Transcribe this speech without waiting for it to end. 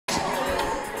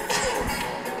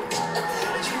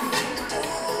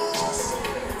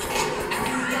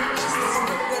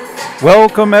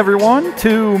Welcome everyone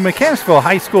to Mechanicsville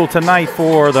High School tonight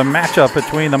for the matchup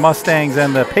between the Mustangs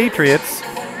and the Patriots.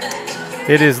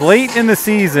 It is late in the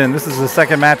season. This is the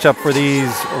second matchup for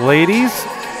these ladies.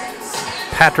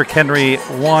 Patrick Henry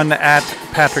won at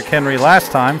Patrick Henry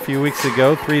last time, a few weeks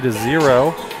ago,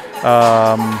 3-0.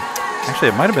 Actually,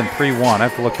 it might have been 3-1. I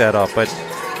have to look that up, but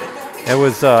it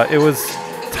was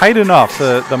tight enough.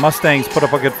 The Mustangs put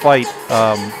up a good fight.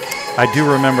 I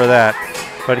do remember that.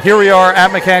 But here we are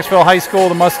at Mechanicsville High School,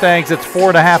 the Mustangs. It's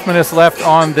 4.5 minutes left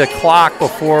on the clock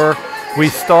before we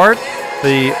start.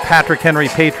 The Patrick Henry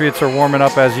Patriots are warming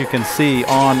up, as you can see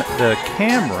on the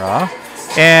camera.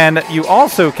 And you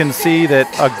also can see that,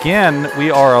 again, we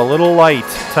are a little light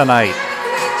tonight.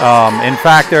 In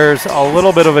fact, there's a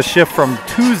little bit of a shift from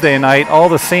Tuesday night. All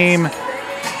the same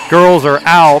girls are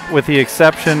out with the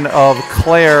exception of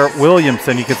Claire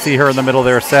Williamson. You can see her in the middle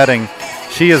there setting.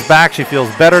 She is back. She feels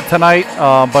better tonight,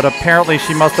 but apparently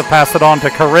she must have passed it on to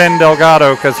Corinne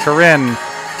Delgado because Corinne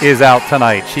is out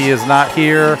tonight. She is not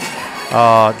here.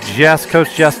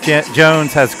 Coach Jess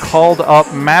Jones has called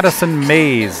up Madison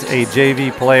Mays, a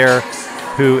JV player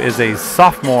who is a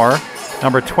sophomore,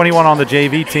 number 21 on the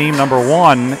JV team, number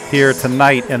 1 here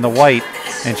tonight in the white,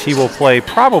 and she will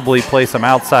probably play some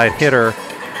outside hitter,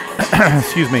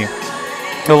 excuse me,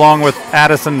 along with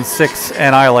Addison Six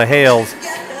and Isla Hales.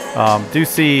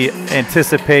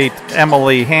 Anticipate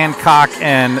Emily Hancock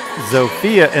and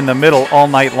Zofia in the middle all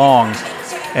night long.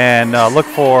 And look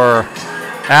for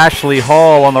Ashley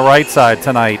Hall on the right side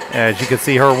tonight, as you can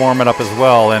see her warming up as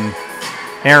well. And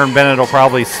Aaron Bennett will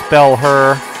probably spell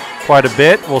her quite a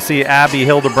bit. We'll see Abby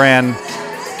Hildebrand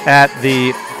at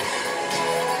the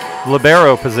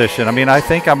libero position. I mean, I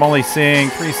think I'm only seeing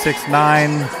 3, 6,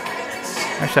 9.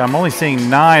 Actually, I'm only seeing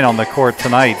 9 on the court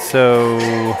tonight, so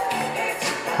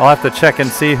I'll have to check and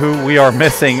see who we are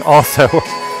missing also.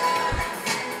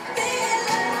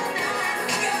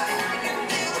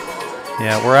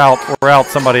 Yeah, we're out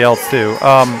somebody else too.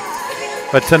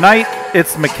 But tonight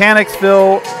it's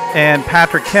Mechanicsville and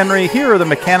Patrick Henry. Here are the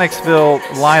Mechanicsville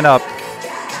lineup.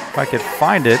 If I could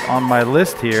find it on my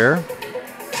list here.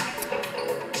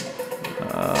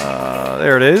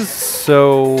 There it is.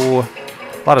 So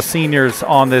a lot of seniors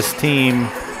on this team,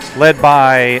 led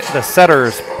by the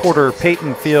setters, Porter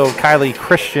Peytonfield, Kylie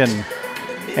Christian,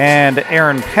 and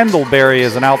Erin Pendleberry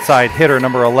is an outside hitter,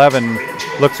 number 11.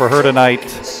 Look for her tonight.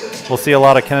 We'll see a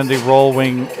lot of Kennedy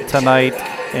Rollwing tonight,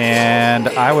 and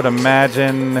I would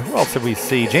imagine, who else did we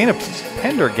see? Jana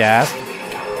Pendergast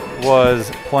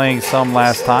was playing some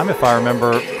last time, if I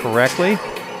remember correctly.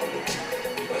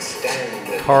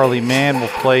 Carly Mann will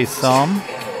play some.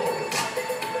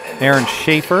 Aaron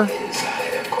Schaefer.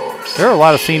 There are a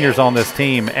lot of seniors on this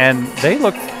team, and they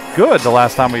looked good the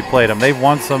last time we played them. They've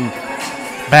won some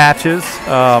matches.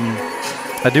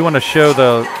 I do want to show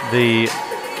the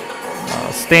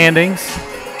standings.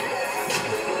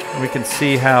 We can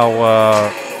see how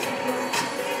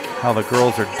the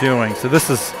girls are doing. So this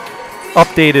is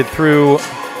updated through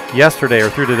yesterday or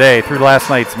through today, through last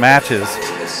night's matches.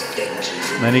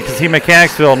 And then you can see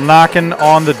Mechanicsville knocking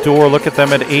on the door. Look at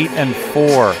them at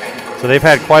 8-4. So they've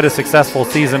had quite a successful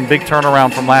season, big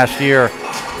turnaround from last year.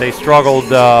 They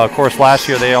struggled, of course, last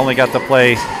year. They only got to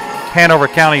play Hanover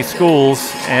County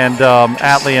schools, and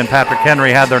Atlee and Patrick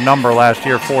Henry had their number last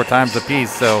year 4 times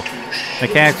apiece. So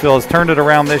Mechanicsville has turned it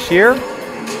around this year.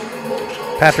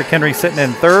 Patrick Henry sitting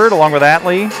in 3rd along with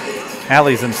Atlee.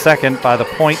 Atlee's in 2nd by the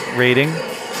point rating.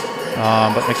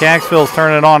 But Mechanicsville's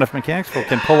turning it on. If Mechanicsville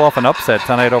can pull off an upset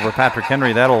tonight over Patrick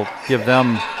Henry, that'll give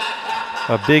them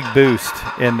a big boost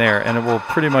in there, and it will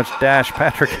pretty much dash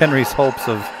Patrick Henry's hopes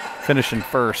of finishing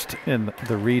 1st in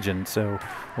the region. So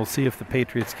we'll see if the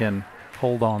Patriots can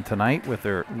hold on tonight with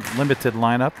their limited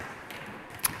lineup,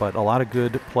 but a lot of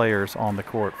good players on the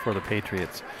court for the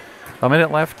Patriots. A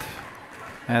minute left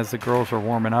as the girls are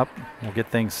warming up. We'll get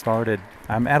things started.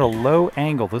 I'm at a low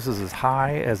angle. This is as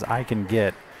high as I can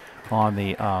get on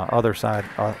the other side,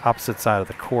 opposite side of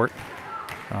the court.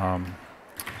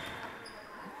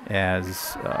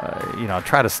 I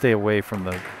try to stay away from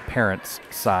the parents'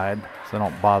 side so I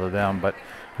don't bother them, but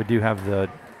we do have the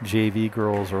JV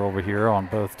girls are over here on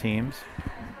both teams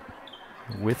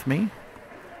with me.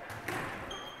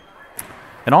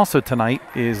 And also tonight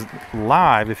is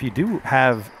live. If you do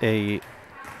have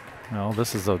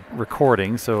this is a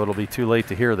recording, so it'll be too late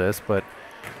to hear this, but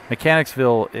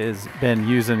Mechanicsville has been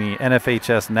using the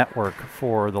NFHS network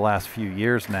for the last few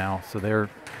years now, so they're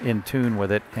in tune with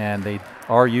it, and they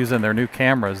are using their new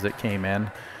cameras that came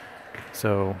in.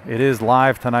 So it is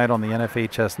live tonight on the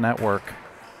NFHS network,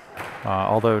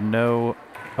 although no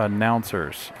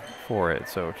announcers for it.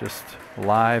 So just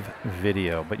live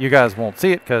video. But you guys won't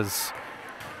see it because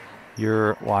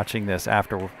you're watching this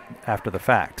after the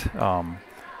fact.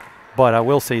 But I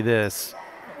will say this.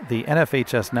 The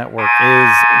NFHS network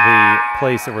is the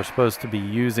place that we're supposed to be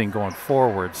using going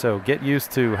forward. So get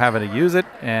used to having to use it,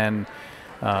 and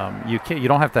you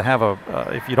don't have to have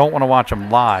if you don't want to watch them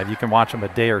live, you can watch them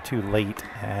a day or two late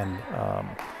and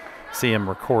see them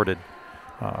recorded.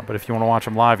 But if you want to watch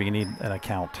them live, you need an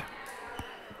account.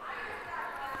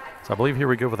 So I believe here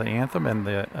we go with the anthem and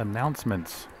the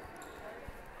announcements.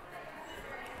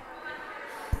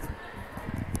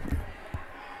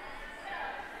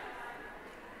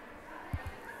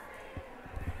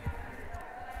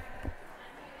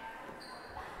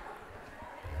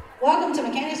 Welcome to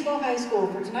Mechanicsville High School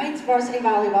for tonight's varsity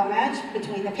volleyball match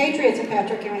between the Patriots of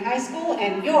Patrick Henry High School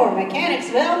and your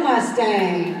Mechanicsville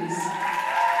Mustangs.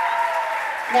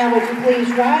 Now would you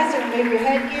please rise and remove your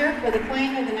headgear for the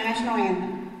playing of the national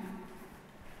anthem.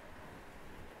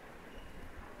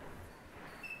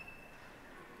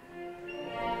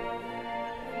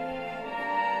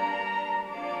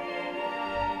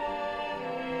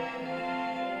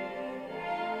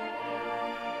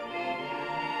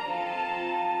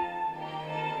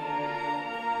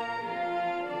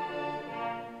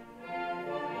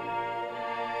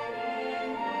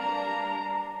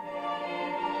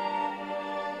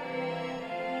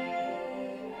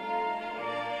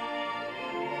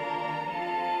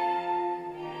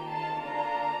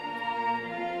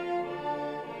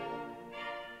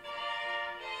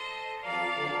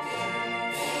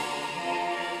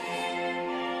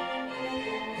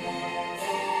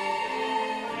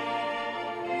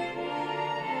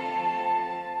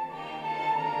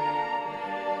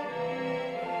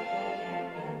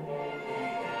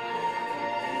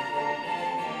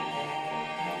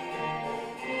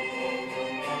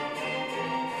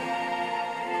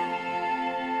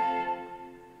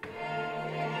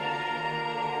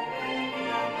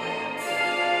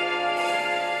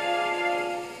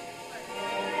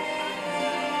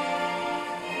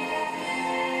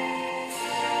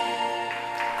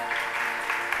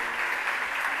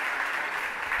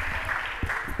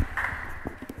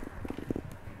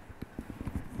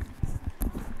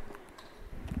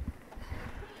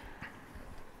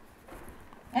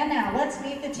 And now, let's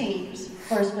meet the teams.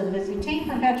 First for the visiting team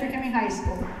from Patrick Henry High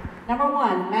School. Number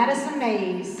 1, Madison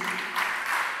Mays.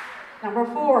 Number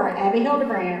 4, Abby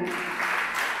Hildebrand.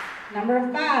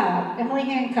 Number 5, Emily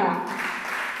Hancock.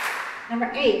 Number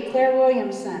 8, Claire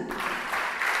Williamson.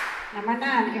 Number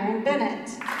 9, Erin Bennett.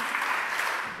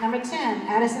 Number 10,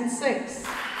 Addison Six.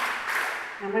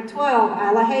 Number 12,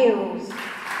 Isla Hales.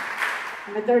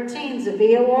 Number 13,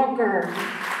 Zavia Walker.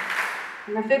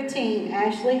 Number 15,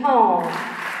 Ashley Hall.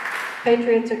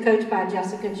 Patriots are coached by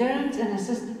Jessica Jones and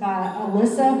assisted by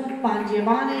Alyssa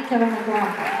Bongiovanni, Kevin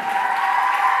McLaughlin.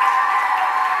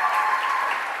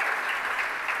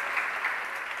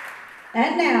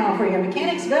 And now for your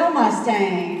Mechanicsville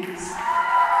Mustangs.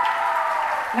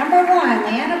 Number 1,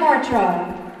 Leanna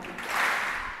Bartra.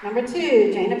 Number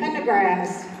 2, Jana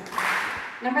Pendergrass.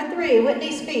 Number 3,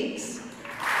 Whitney Speaks.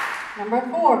 Number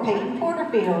 4, Peyton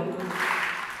Porterfield.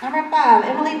 Number 5,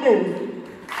 Emily Booth.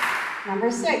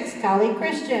 Number 6, Kylie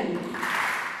Christian.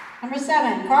 Number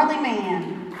 7, Carly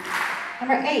Mann.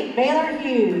 Number 8, Baylor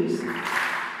Hughes.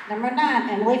 Number 9,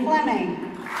 Emily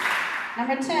Fleming.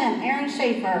 Number 10, Erin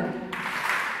Schaefer.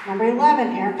 Number 11,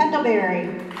 Erin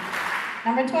Pendleberry.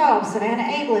 Number 12, Savannah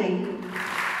Abley.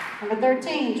 Number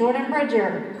 13, Jordan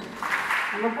Bridger.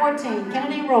 Number 14,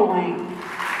 Kennedy Rolling.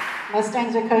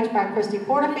 Mustangs are coached by Christy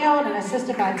Porterfield and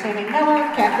assisted by Tammy Miller,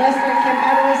 Kat Lester, Kim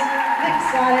Atlas, Nick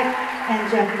Sladek,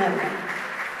 and Jeff Miller.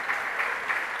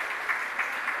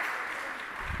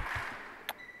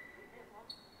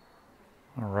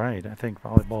 All right, I think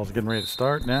volleyball is getting ready to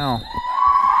start now.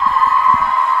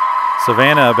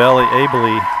 Savannah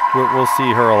Abley, we'll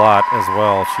see her a lot as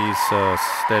well. She's a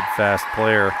steadfast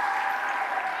player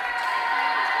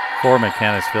for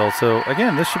Mechanicsville. So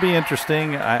again, this should be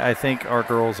interesting. I think our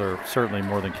girls are certainly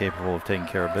more than capable of taking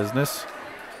care of business.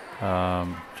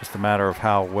 Just a matter of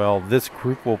how well this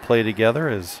group will play together.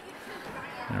 Is,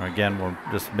 you know, again, we're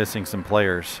just missing some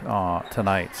players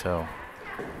tonight. So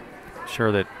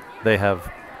sure that they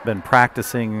have been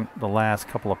practicing the last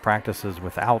couple of practices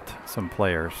without some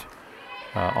players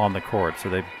on the court. So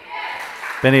they've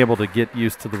been able to get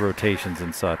used to the rotations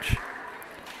and such.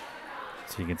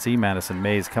 So you can see Madison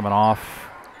Mays coming off,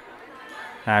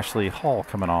 Ashley Hall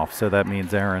coming off. So that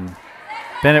means Erin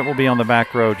Bennett will be on the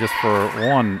back row just for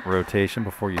one rotation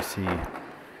before you see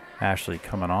Ashley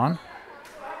coming on.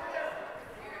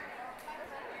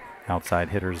 Outside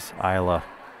hitters, Isla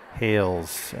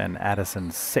Hales and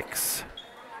Addison 6.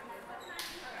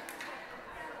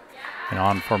 And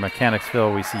on for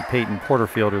Mechanicsville, we see Peyton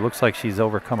Porterfield, who looks like she's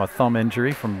overcome a thumb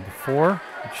injury from before.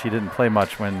 She didn't play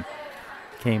much when it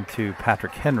came to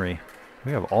Patrick Henry.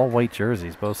 We have all white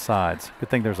jerseys, both sides. Good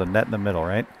thing there's a net in the middle,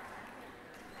 right?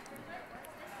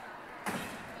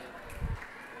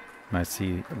 And I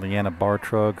see Leanna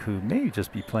Bartrug, who may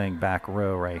just be playing back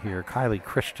row right here. Kylie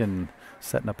Christian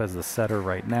setting up as the setter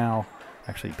right now.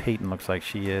 Actually, Peyton looks like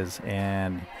she is.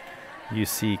 And you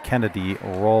see Kennedy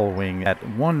Rollwing at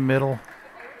one middle,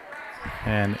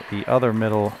 and the other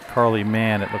middle, Carly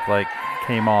Mann, it looked like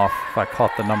came off, if I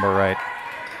caught the number right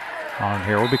on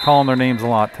here. We'll be calling their names a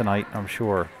lot tonight, I'm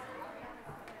sure.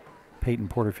 Peyton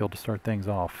Porterfield to start things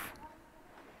off.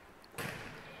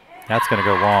 That's going to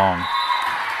go long.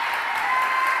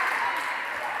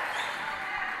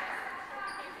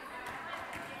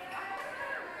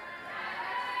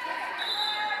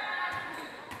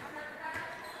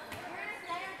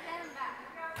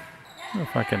 I don't know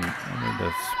if I can, I need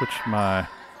to switch my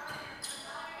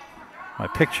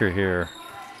picture here.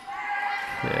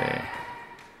 Okay.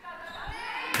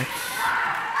 Oops.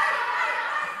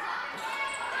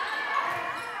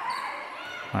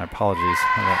 My apologies.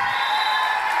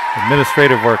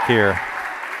 Administrative work here.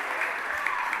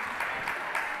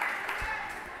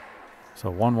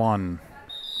 So 1-1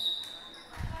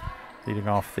 leading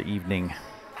off the evening.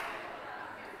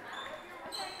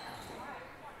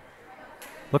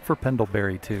 Look for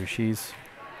Pendlebury too. She's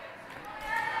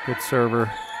a good server.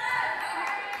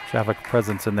 She'll have a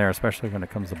presence in there, especially when it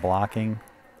comes to blocking.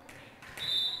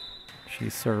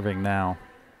 She's serving now.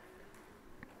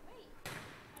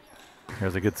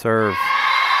 Here's a good serve.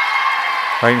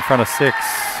 Right in front of 6.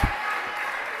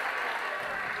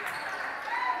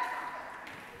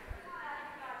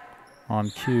 On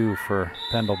cue for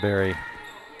Pendlebury.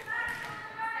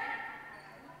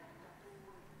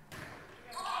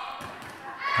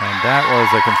 And that was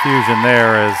a confusion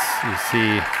there, as you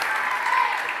see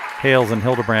Hales and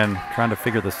Hildebrand trying to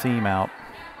figure the seam out.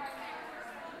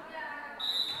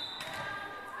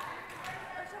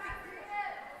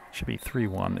 Should be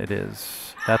 3-1. It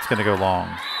is. That's going to go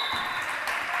long.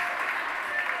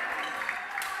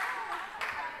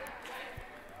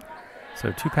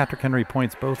 So 2 Patrick Henry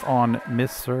points, both on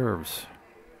missed serves.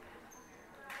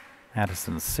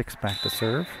 Addison 6 back to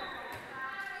serve.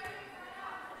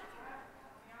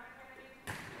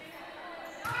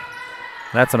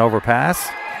 That's an overpass,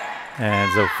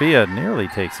 and Zofia nearly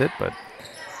takes it, but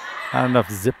not enough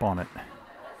zip on it.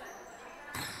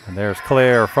 And there's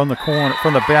Claire from the corner,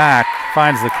 from the back,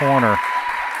 finds the corner.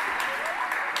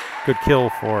 Good kill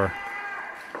for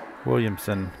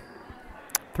Williamson.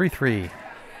 3-3.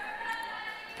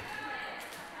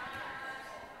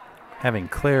 Having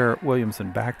Claire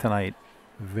Williamson back tonight,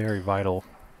 very vital,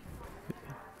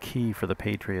 key for the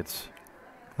Patriots.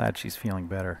 Glad she's feeling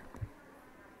better.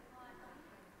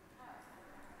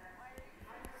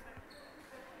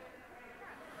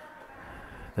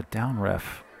 The down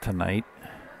ref tonight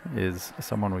is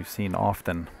someone we've seen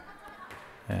often,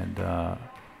 and I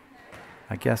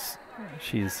guess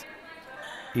she's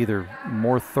either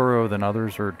more thorough than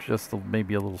others or just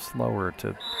maybe a little slower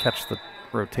to catch the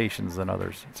rotations than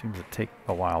others. It seems to take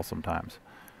a while sometimes.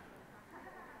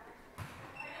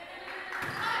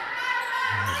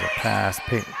 There's a pass.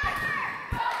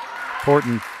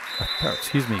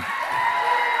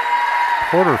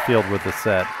 Porterfield with the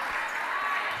set.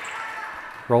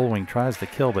 Rollwing tries to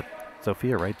kill, but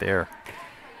Zofia right there.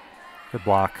 Good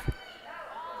block.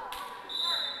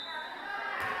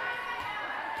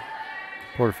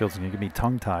 Porterfield's going to be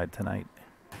tongue-tied tonight.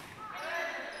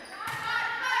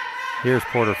 Here's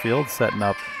Porterfield setting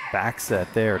up back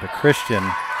set there to Christian.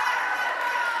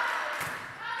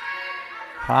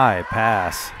 High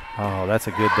pass. Oh, that's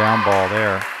a good down ball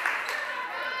there.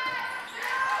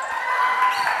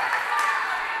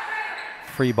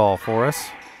 Free ball for us.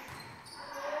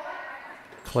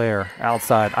 Claire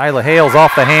outside. Isla Hales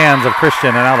off the hands of Christian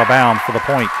and out of bounds for the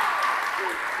point.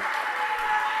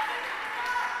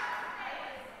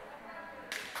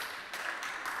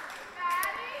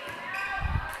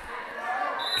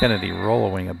 Kennedy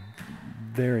Rollowing, a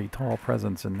very tall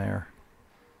presence in there.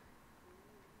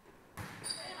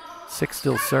 6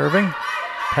 still serving.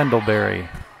 Pendlebury,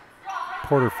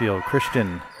 Porterfield,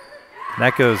 Christian.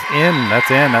 That goes in. That's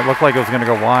in. That looked like it was going to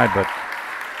go wide, but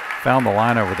found the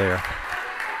line over there.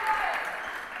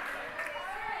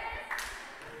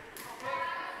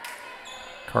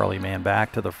 Carly Mann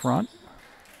back to the front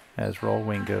as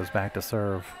Rollwing goes back to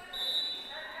serve.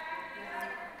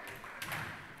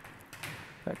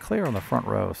 Got Claire on the front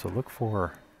row, so look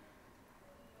for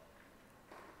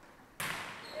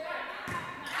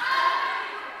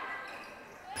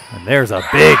And there's a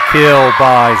big kill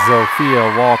by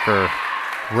Sophia Walker.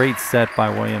 Great set by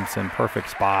Williamson, perfect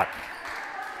spot.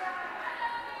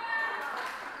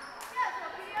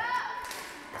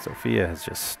 Sophia has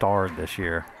just starred this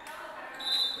year.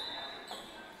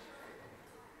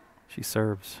 She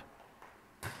serves.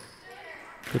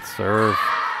 Good serve.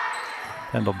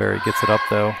 Pendlebury gets it up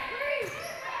though.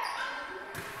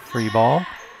 Free ball.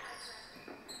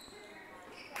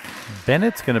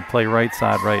 Bennett's going to play right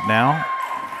side right now.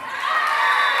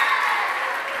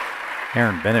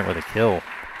 Aaron Bennett with a kill.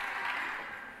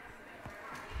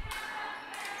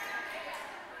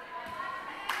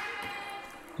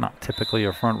 Not typically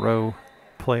a front row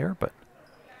player, but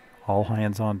all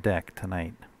hands on deck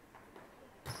tonight.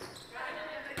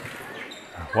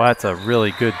 Well, that's a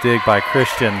really good dig by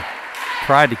Christian.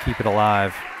 Tried to keep it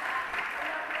alive.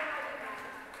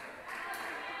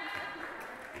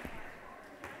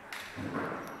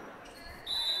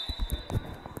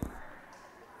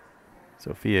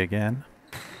 Sophia again.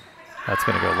 That's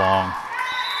going to go long.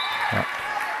 Yep.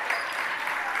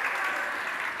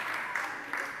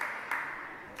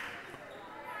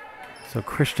 So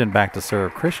Christian back to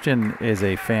serve. Christian is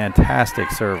a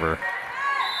fantastic server.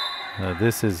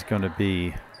 This is going to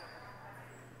be,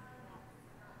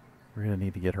 we're going to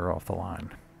need to get her off the line.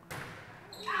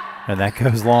 And that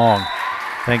goes long.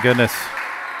 Thank goodness.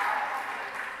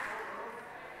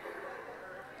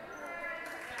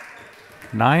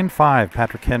 (9-5)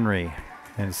 Patrick Henry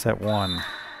in set 1.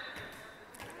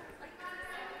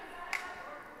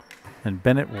 And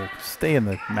Bennett will stay in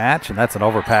the match, and that's an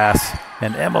overpass.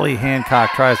 And Emily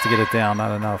Hancock tries to get it down,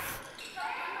 not enough.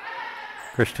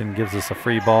 Christian gives us a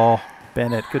free ball.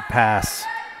 Bennett, good pass.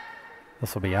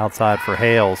 This will be outside for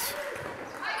Hales.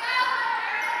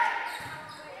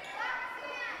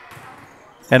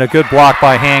 And a good block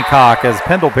by Hancock as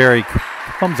Pendlebury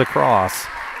comes across.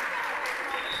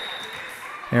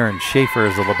 Aaron Schaefer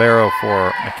is the libero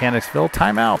for Mechanicsville.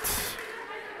 Timeout.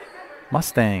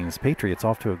 Mustangs, Patriots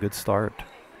off to a good start.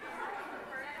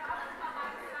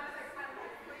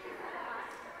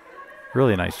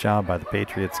 Really nice job by the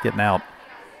Patriots getting out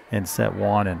in set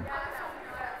 1 and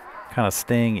kind of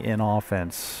staying in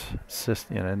offense,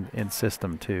 in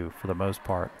system 2 for the most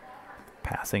part.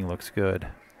 Passing looks good.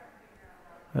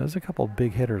 There's a couple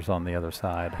big hitters on the other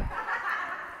side.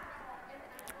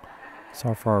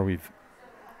 So far we've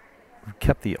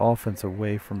kept the offense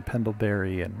away from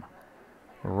Pendlebury and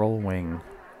roll wing.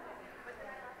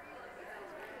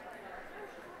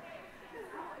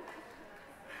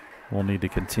 We'll need to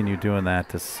continue doing that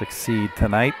to succeed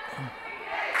tonight.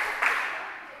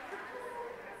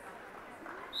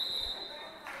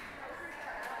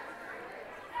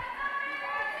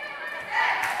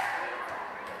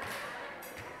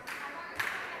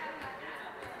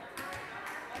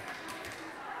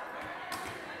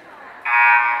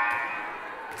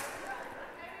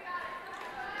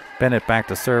 Bennett back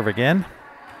to serve again.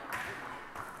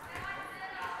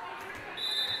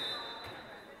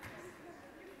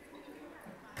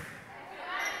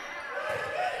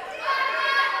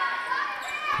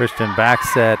 Christian back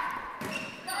set.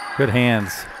 Good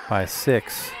hands by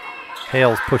 6.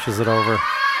 Hales pushes it over.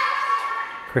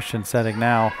 Christian setting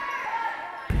now.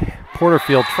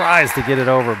 Porterfield tries to get it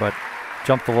over, but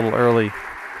jumped a little early.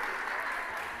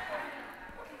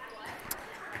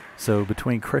 So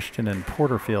between Christian and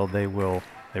Porterfield, they run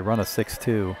a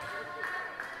 6-2.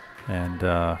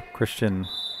 And Christian,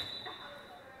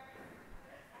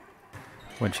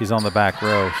 when she's on the back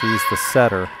row, she's the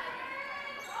setter.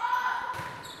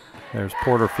 There's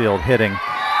Porterfield hitting.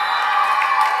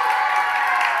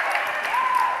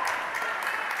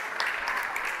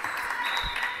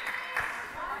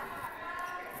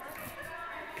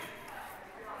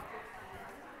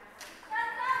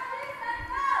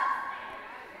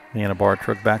 Leanna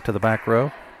Bartrick back to the back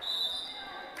row.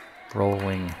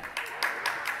 Rolling.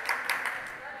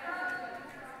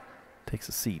 Takes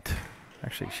a seat.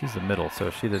 Actually, she's the middle, so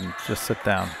she didn't just sit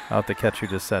down. Out the catch, who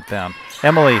just sat down.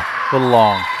 Emily, a little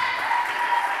long.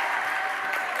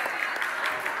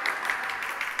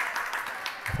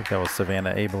 I think that was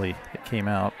Savannah Abley that came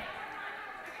out.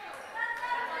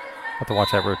 Have to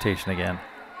watch that rotation again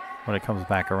when it comes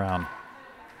back around.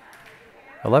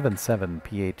 11-7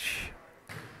 PH.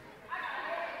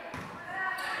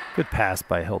 Good pass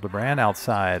by Hildebrand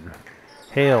outside.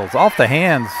 Hales off the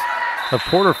hands of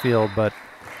Porterfield, but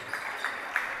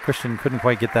Christian couldn't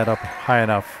quite get that up high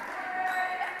enough.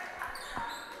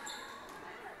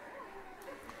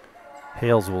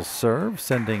 Hales will serve,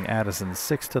 sending Addison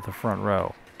 6 to the front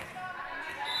row.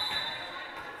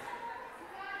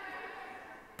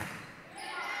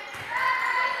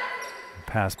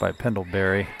 Pass by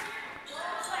Pendlebury.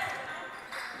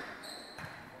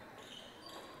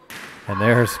 And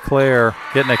there's Claire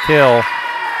getting a kill.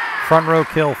 Front row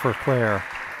kill for Claire.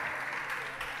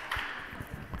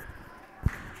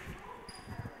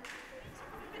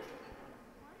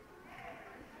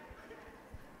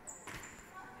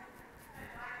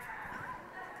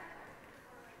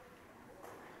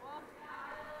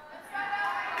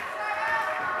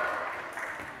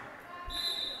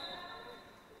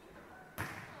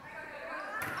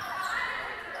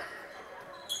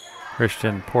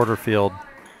 Christian Porterfield.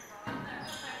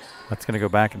 That's going to go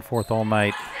back and forth all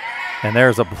night. And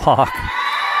there's a block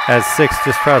as 6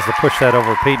 just tries to push that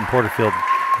over. Peyton Porterfield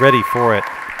ready for it.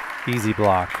 Easy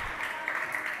block.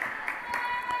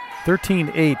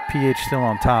 13-8, PH still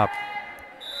on top.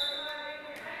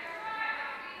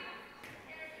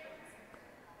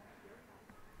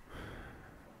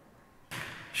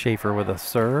 Schaefer with a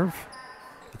serve.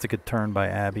 That's a good turn by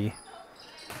Abby.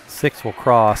 6 will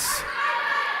cross.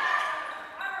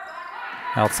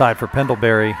 Outside for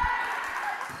Pendlebury.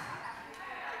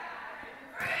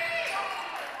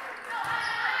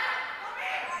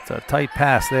 It's a tight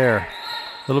pass there.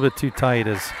 A little bit too tight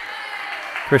as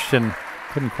Christian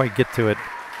couldn't quite get to it.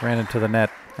 Ran into the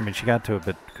net. I mean, she got to it,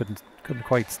 but couldn't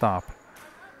quite stop.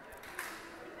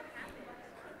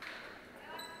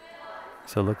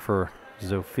 So look for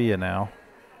Zofia now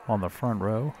on the front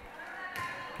row.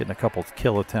 Getting a couple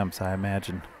kill attempts, I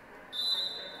imagine.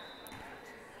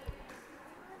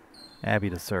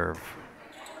 Abby to serve.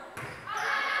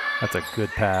 That's a good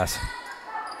pass.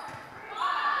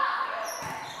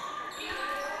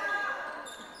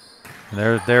 And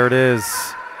there it is.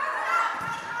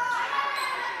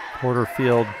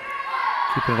 Porterfield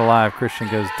keeping it alive. Christian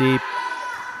goes deep.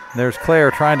 And there's Claire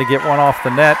trying to get one off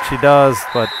the net. She does,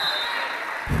 but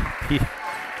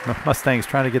Mustangs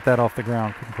trying to get that off the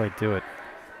ground. Couldn't quite do it.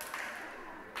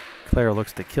 Claire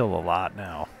looks to kill a lot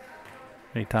now.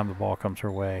 Anytime the ball comes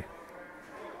her way.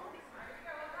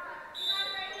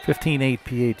 15-8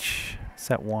 PH,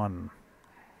 set 1.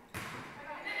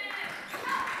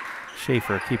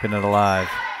 Schaefer keeping it alive.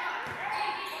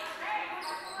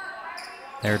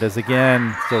 There it is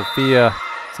again. Sophia,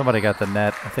 somebody got the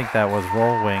net. I think that was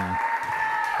roll wing.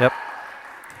 Yep.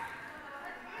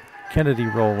 Kennedy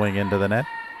roll wing into the net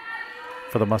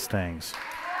for the Mustangs.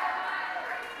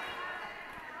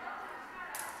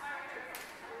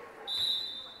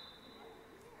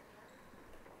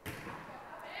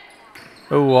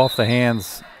 Oh, off the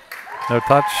hands. No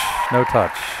touch, no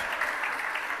touch.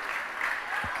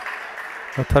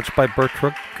 No touch by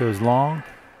Bertrook, goes long.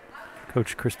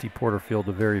 Coach Christy Porterfield,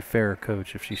 a very fair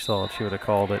coach. If she saw it, she would have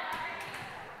called it.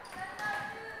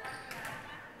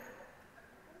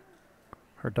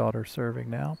 Her daughter serving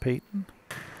now, Peyton.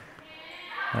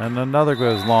 And another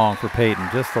goes long for Peyton,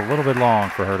 just a little bit long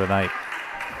for her tonight.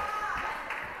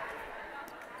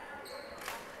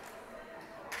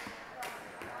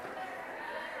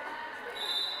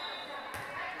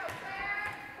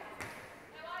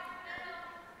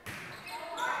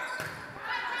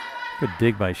 Good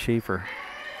dig by Schaefer.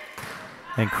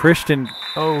 And Christian,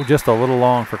 oh, just a little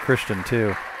long for Christian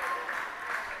too.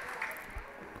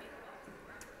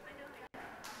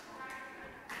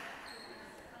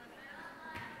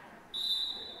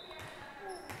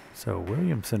 So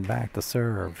Williamson back to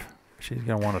serve. She's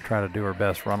going to want to try to do her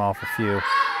best, run off a few.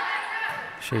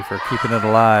 Schaefer keeping it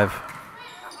alive.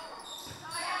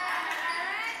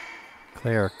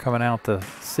 Claire coming out to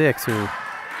 6, who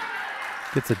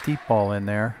gets a deep ball in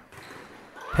there.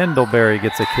 Pendlebury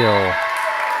gets a kill.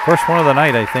 First one of the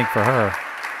night, I think, for her.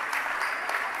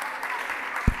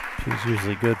 She's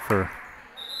usually good for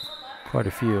quite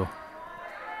a few.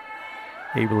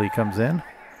 Abley comes in.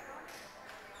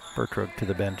 Bertrug to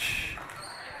the bench.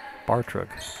 Bartrug.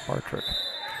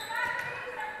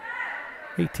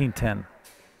 18-10.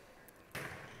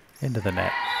 Into the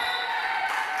net.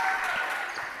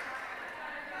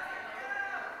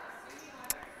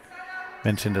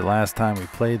 Mentioned it last time we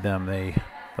played them.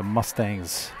 The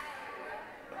Mustangs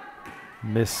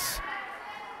miss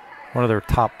one of their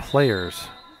top players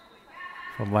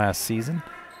from last season,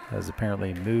 has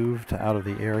apparently moved out of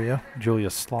the area,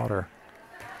 Julia Slaughter.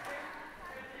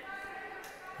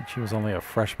 And she was only a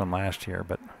freshman last year,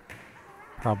 but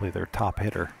probably their top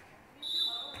hitter.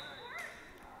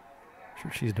 I'm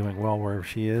sure she's doing well wherever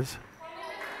she is.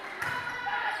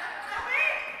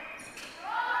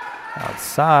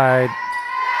 Outside.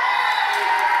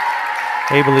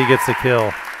 Abley gets a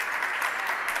kill.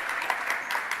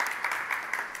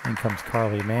 In comes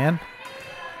Carly Mann.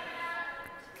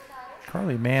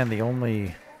 Carly Mann,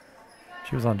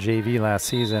 she was on JV last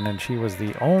season, and she was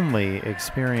the only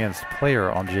experienced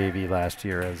player on JV last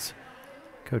year, as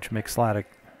Coach Mick Sladek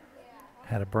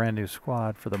had a brand new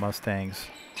squad for the Mustangs,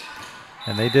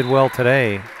 and they did well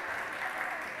today.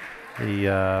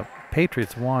 The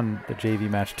Patriots won the JV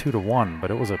match 2-1, but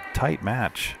it was a tight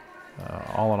match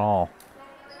all in all.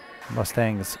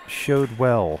 Mustangs showed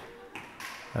well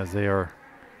as they are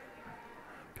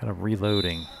kind of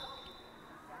reloading.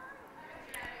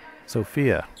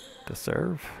 Sophia to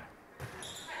serve.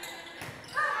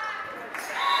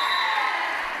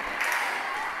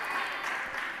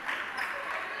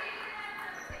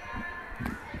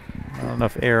 Not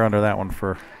enough air under that one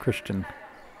for Christian.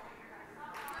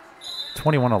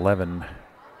 21-11.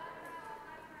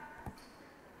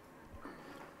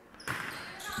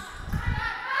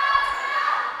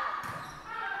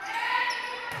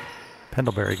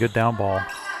 Pendlebury, good down ball.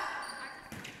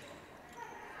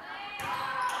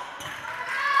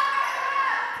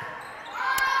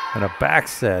 And a back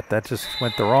set. That just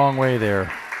went the wrong way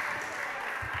there.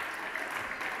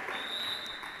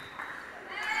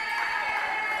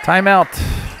 Timeout.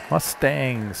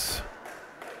 Mustangs.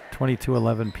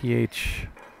 22-11 PH.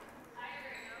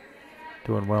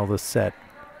 Doing well this set.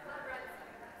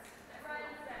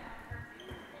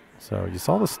 So you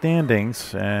saw the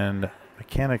standings, and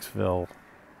Mechanicsville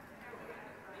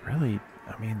really,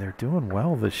 I mean, they're doing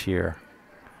well this year.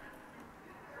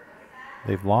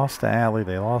 They've lost to Alley,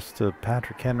 they lost to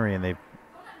Patrick Henry, and I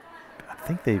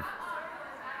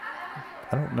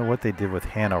don't know what they did with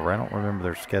Hanover. I don't remember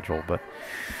their schedule, but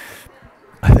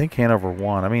I think Hanover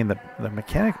won. I mean, the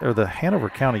Hanover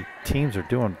County teams are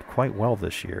doing quite well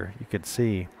this year. You could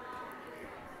see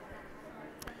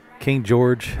King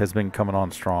George has been coming on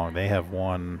strong. They have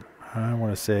won, I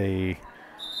want to say,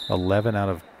 11 out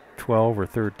of 12 or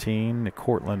 13.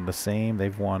 Cortland the same.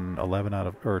 They've won 10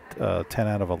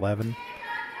 out of 11.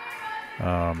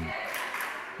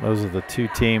 Those are the two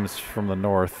teams from the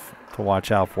north to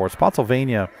watch out for.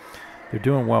 Spotsylvania, they're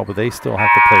doing well, but they still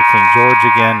have to play King George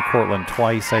again, Cortland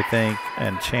twice, I think,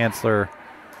 and Chancellor.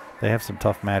 They have some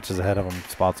tough matches ahead of them,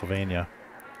 Spotsylvania.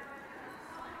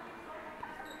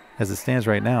 As it stands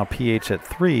right now, PH at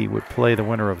 3 would play the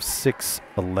winner of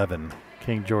 6-11,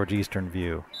 King George Eastern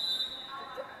View.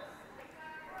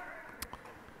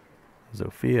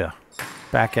 Sophia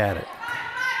back at it.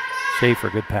 Schaefer,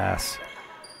 good pass.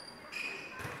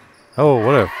 Oh,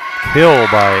 what a kill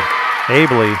by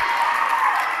Abley.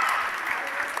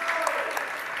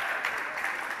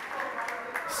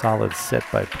 Solid set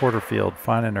by Porterfield,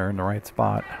 finding her in the right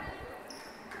spot.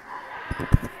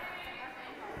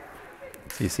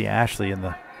 So you see Ashley in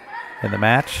the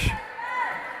match,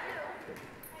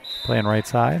 playing right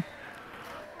side.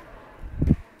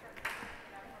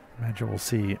 Imagine we'll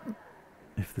see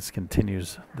if this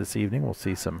continues this evening. We'll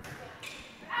see some.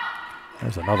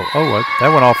 There's another. Oh, that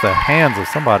went off the hands of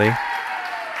somebody.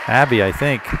 Abby, I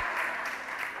think.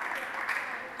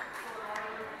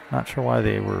 Not sure why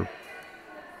they were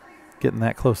getting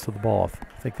that close to the ball.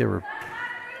 I think they were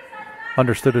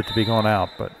understood it to be going out,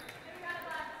 but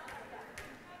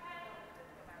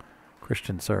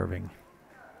Christian serving.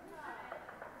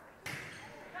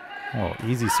 Oh,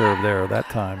 easy serve there that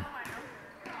time.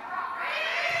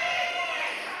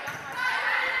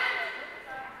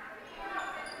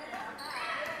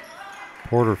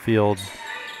 Porterfield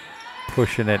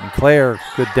pushing it, and Claire,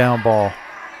 good down ball.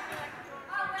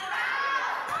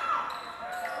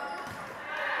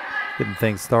 Getting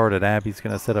things started. Abby's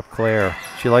going to set up Claire.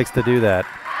 She likes to do that.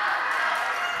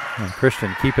 And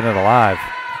Christian keeping it alive.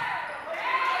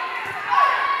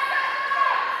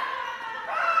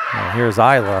 Now here's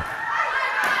Isla.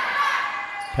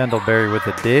 Pendlebury with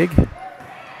the dig.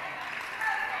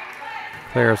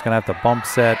 Claire's going to have to bump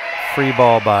set. Free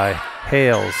ball by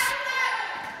Hales.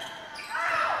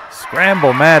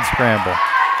 Scramble, mad scramble.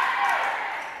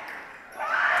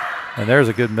 And there's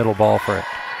a good middle ball for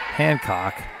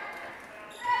Hancock.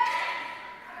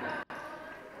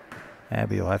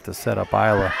 Abby will have to set up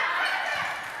Isla.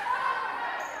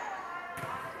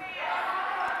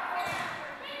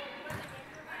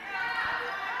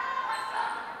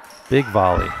 Big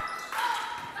volley.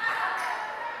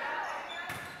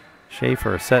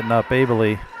 Schaefer setting up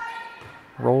Abely.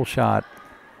 Roll shot.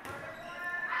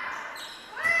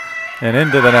 And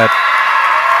into the net.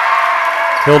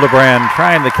 Hildebrand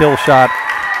trying the kill shot,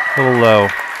 a little low.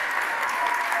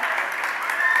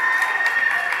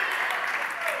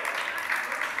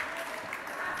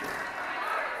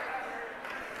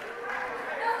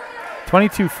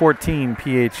 (22-14)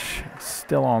 PH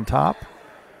still on top.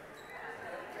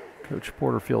 Coach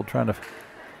Porterfield trying to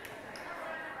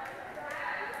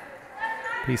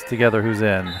piece together who's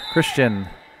in. Christian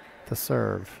to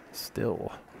serve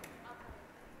still.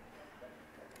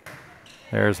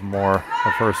 There's more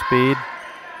of her speed.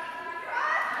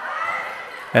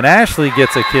 And Ashley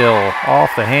gets a kill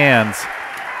off the hands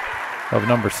of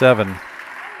number 7.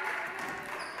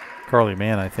 Carly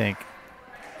Mann, I think.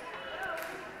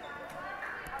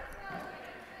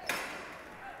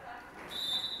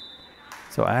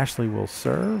 So Ashley will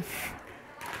serve.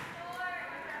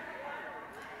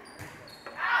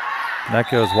 And that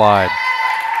goes wide.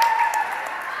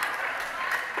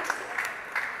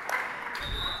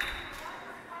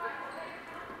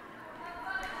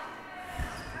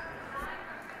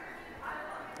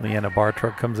 Leanna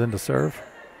Bartrug comes in to serve.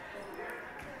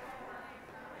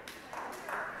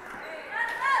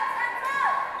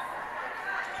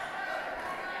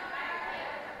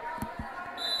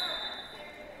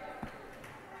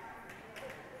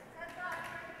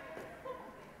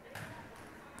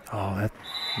 Oh, that's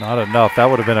not enough. That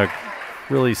would have been a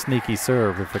really sneaky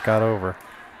serve if it got over.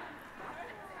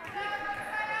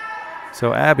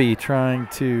 So Abby trying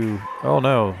to, oh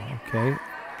no, okay.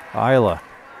 Isla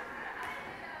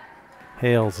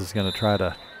Hales is going to try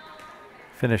to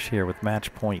finish here with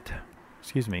match point.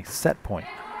 Excuse me, set point.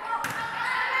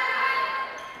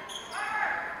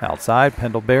 Outside,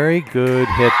 Pendlebury. Good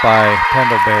hit by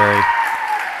Pendlebury.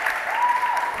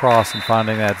 Cross and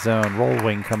finding that zone. Roll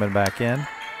wing coming back in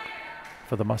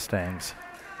for the Mustangs.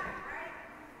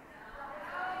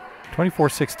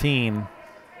 24-16.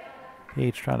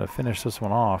 PH trying to finish this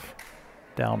one off.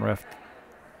 Down ref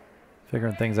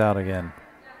figuring things out again.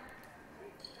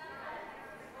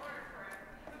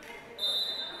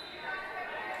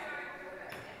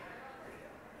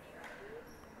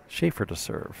 Schaefer to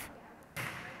serve.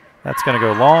 That's going to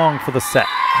go long for the set.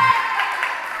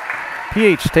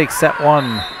 PH takes set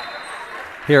 1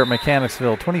 here at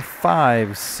Mechanicsville,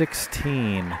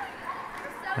 25-16.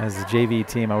 As the JV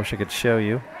team, I wish I could show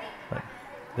you, but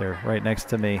they're right next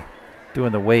to me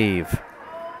doing the wave.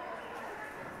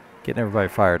 Getting everybody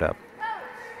fired up.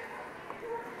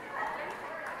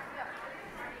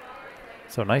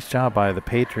 So nice job by the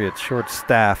Patriots,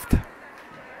 short-staffed,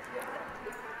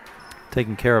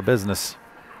 taking care of business.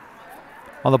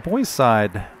 On the boys'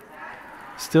 side,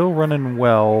 still running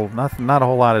well. Not a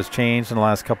whole lot has changed in the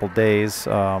last couple days.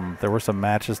 There were some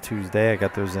matches Tuesday. I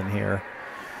got those in here.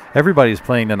 Everybody's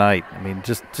playing tonight. I mean,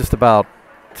 just about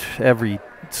every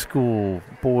school,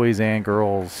 boys and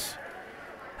girls,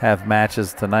 have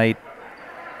matches tonight.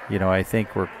 You know, I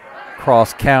think we're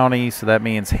cross-county, so that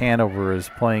means Hanover is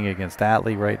playing against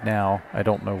Atlee right now. I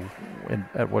don't know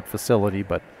at what facility,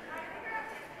 but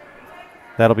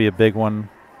that'll be a big one.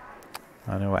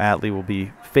 I know Atlee will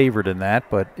be favored in that,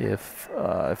 but if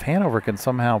Hanover can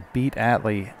somehow beat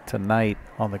Atlee tonight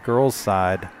on the girls'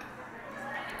 side,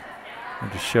 I'll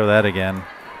just show that again.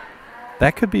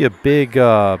 That could be a big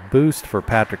boost for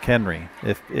Patrick Henry.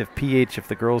 If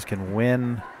the girls can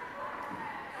win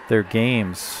their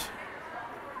games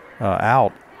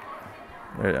out,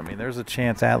 I mean, there's a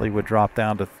chance Atlee would drop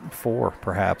down to 4,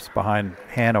 perhaps, behind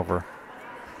Hanover.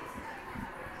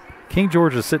 King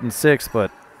George is sitting 6,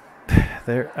 but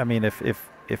there. I mean, if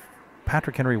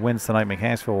Patrick Henry wins tonight,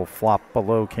 Mechanicsville will flop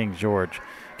below King George.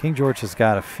 King George has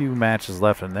got a few matches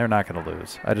left, and they're not going to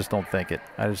lose. I just don't think it.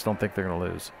 I just don't think they're going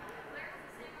to lose.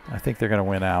 I think they're going to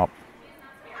win out,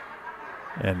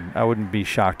 and I wouldn't be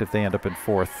shocked if they end up in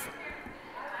 4th.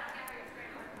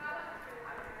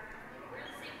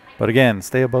 But again,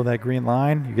 stay above that green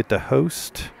line. You get to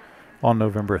host on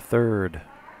November 3rd.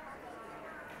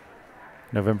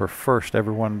 November 1st,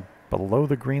 everyone below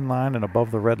the green line and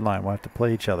above the red line will have to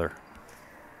play each other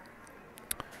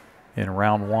in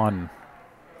round 1.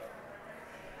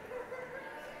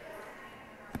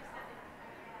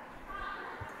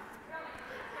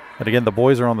 And again, the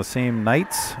boys are on the same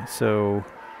nights, so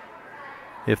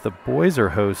if the boys are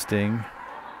hosting,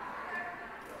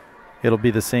 it'll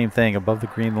be the same thing. Above the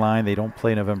green line, they don't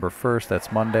play November 1st.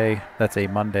 That's Monday. That's a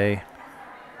Monday.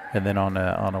 And then on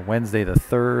a Wednesday the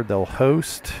 3rd, they'll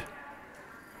host.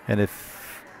 And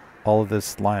if all of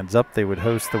this lines up, they would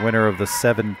host the winner of the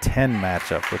 7-10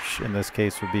 matchup, which in this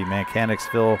case would be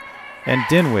Mechanicsville and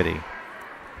Dinwiddie.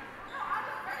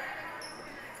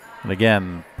 And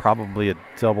again, probably a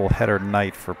double-header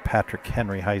night for Patrick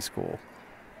Henry High School.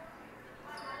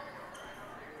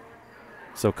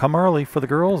 So come early for the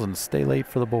girls and stay late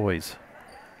for the boys.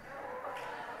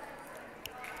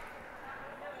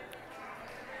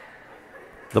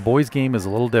 The boys' game is a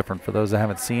little different for those that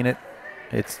haven't seen it.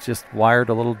 It's just wired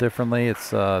a little differently.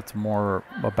 It's more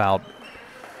about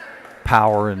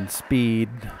power and speed,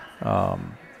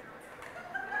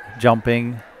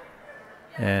 jumping,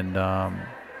 and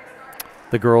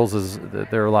the girls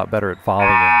they're a lot better at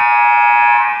volleying.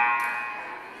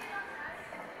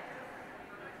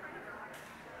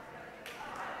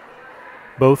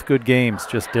 Both good games,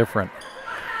 just different.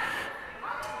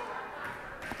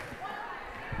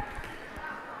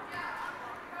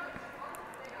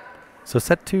 So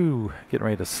set 2 getting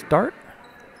ready to start.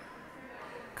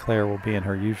 Claire will be in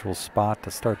her usual spot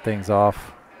to start things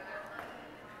off.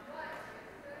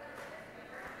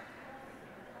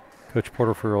 Coach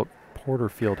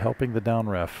Porterfield helping the down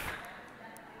ref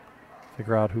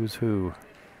figure out who's who.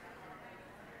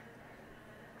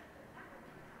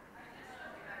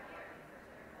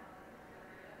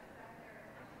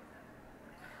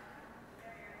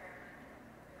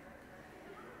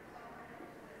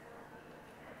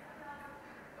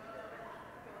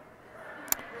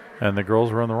 And the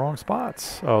girls were in the wrong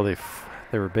spots. Oh, they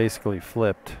were basically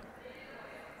flipped.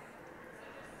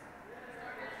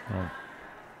 Oh.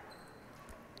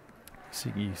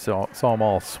 See, you saw them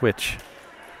all switch.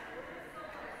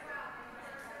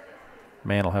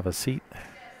 Man will have a seat.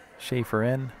 Schaefer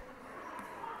in.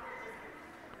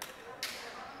 I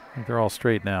think they're all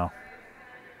straight now.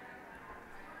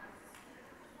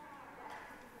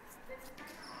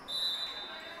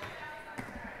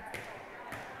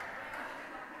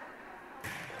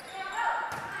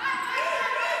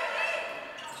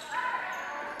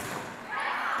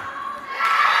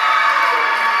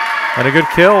 And a good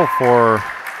kill for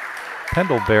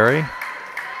Pendlebury. I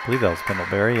believe that was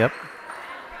Pendlebury, yep.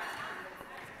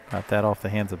 Got that off the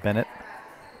hands of Bennett.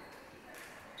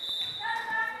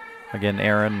 Again,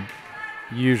 Aaron,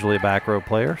 usually a back row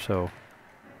player, so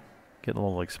getting a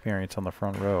little experience on the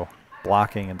front row,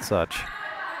 blocking and such.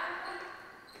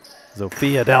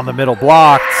 Zofia down the middle,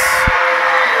 blocked.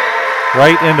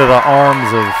 Right into the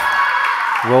arms of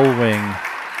Rollwing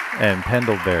and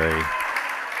Pendlebury.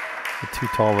 The 2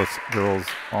 tallest girls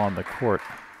on the court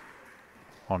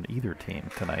on either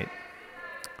team tonight.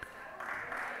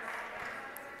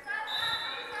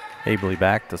 Abley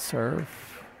back to serve.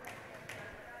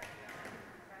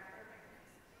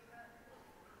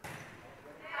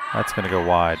 That's going to go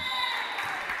wide.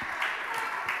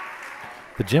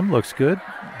 The gym looks good.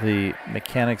 The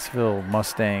Mechanicsville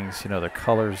Mustangs, you know, their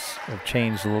colors have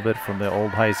changed a little bit from the old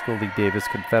high school, Lee Davis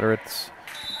Confederates.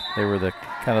 They were the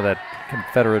kind of that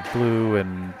Confederate blue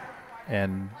and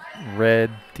red,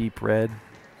 deep red.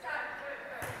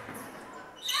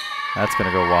 That's going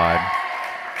to go wide.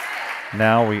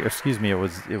 Now it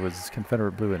was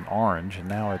Confederate blue and orange, and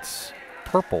now it's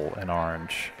purple and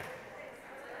orange.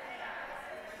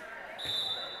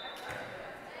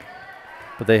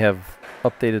 But they have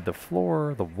updated the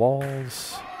floor, the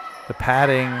walls, the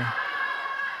padding.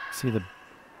 See the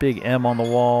big M on the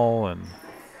wall, and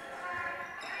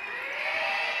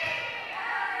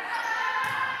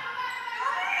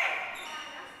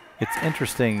it's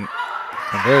interesting,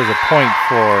 and there's a point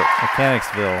for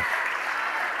Mechanicsville.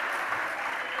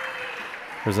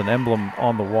 There's an emblem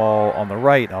on the wall on the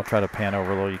right. I'll try to pan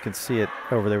over a little. You can see it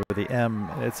over there with the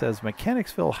M. And it says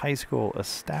Mechanicsville High School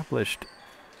established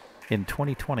in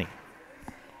 2020,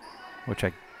 which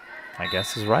I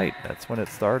guess is right. That's when it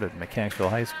started, Mechanicsville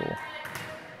High School.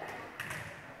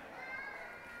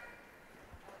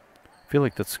 I feel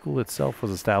like the school itself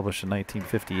was established in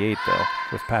 1958, though,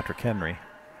 with Patrick Henry.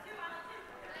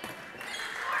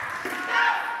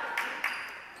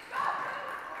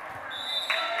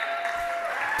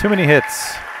 Too many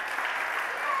hits.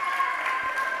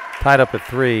 Tied up at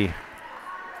 3.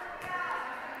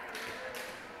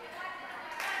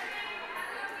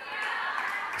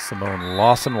 Simone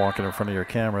Lawson walking in front of your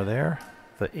camera there.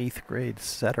 The 8th grade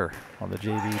setter on the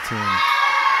JV team.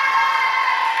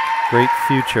 Great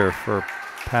future for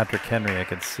Patrick Henry, I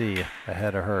can see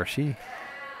ahead of her. She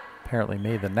apparently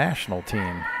made the national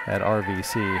team at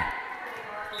RVC,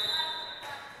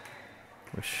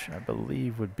 which I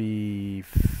believe would be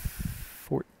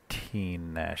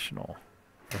 14 national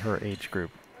for her age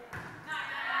group.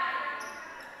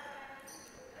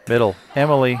 Middle,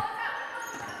 Emily.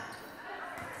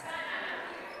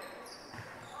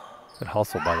 Good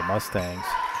hustle by the Mustangs.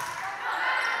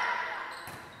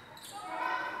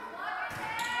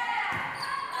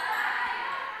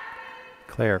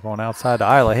 Claire going outside to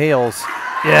Isla Hales.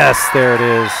 Yes, there it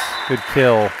is. Good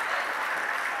kill.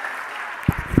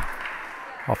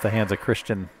 Off the hands of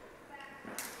Christian.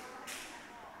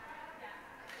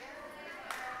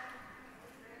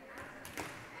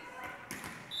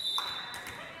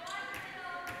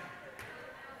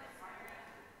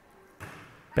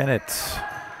 Bennett,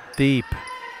 deep.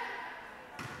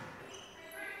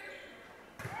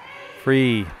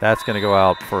 Free, that's going to go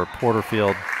out for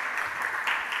Porterfield.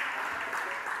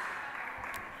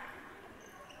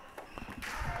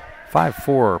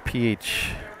 (5-4)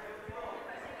 PH.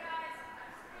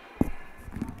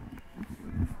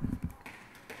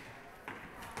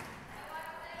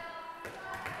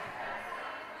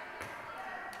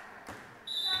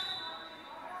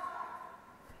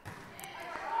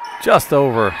 Just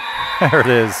over. There it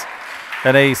is.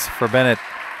 An ace for Bennett.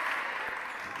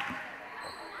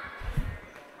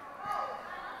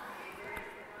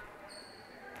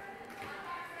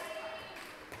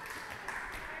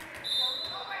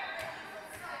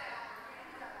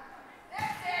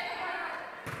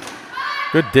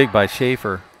 Good dig by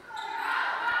Schaefer.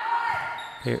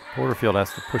 Here, Porterfield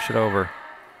has to push it over.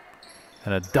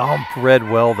 And a dump red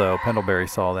well, though. Pendlebury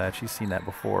saw that. She's seen that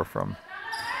before from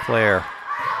Claire.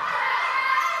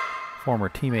 Former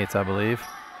teammates, I believe.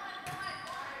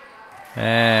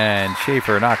 And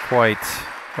Schaefer not quite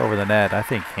over the net. I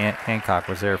think Hancock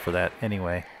was there for that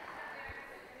anyway.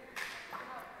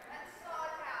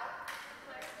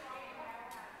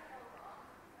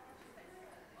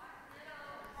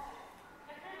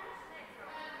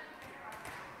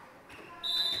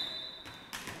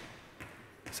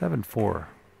 Seven, 4.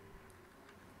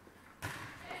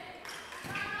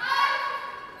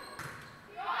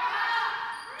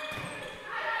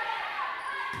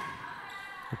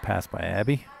 Good pass by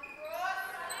Abby.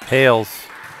 Hales.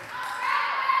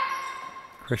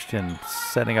 Christian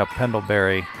setting up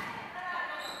Pendlebury.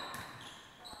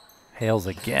 Hales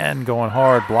again going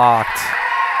hard, blocked.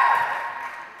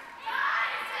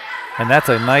 And that's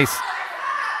a nice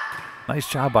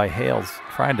job by Hales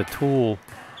trying to tool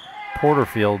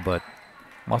Porterfield, but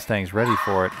Mustang's ready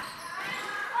for it.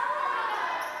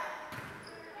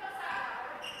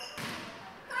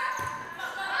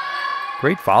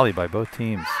 Great volley by both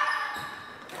teams.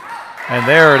 And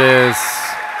there it is.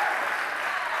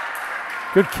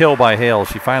 Good kill by Hale.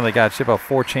 She finally got about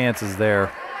 4 chances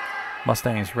there.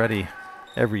 Mustang's ready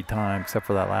every time except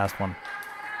for that last one.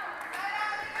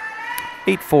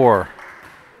 8-4.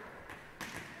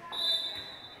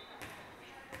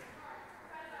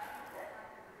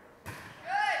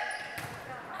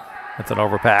 That's an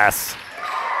overpass.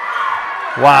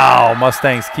 Wow,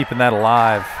 Mustangs keeping that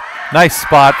alive. Nice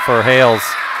spot for Hales,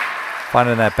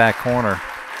 finding that back corner.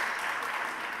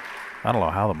 I don't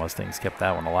know how the Mustangs kept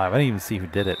that one alive. I didn't even see who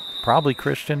did it. Probably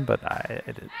Christian, but I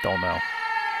don't know.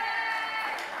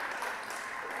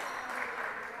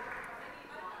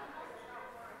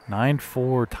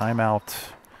 (9-4)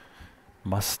 timeout,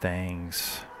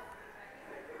 Mustangs.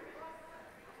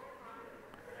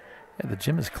 Yeah, the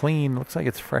gym is clean. Looks like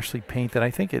it's freshly painted. I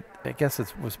guess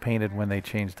it was painted when they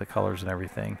changed the colors and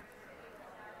everything.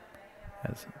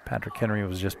 As Patrick Henry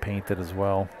was just painted as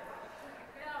well.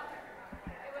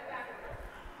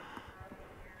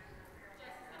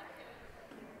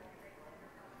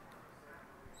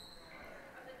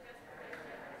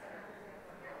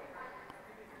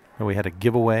 And we had a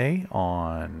giveaway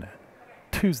on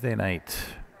Tuesday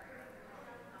night.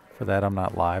 For that, I'm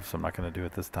not live, so I'm not going to do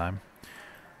it this time.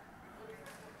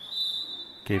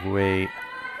 Gave away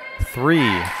 3.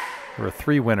 There were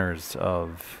 3 winners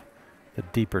of the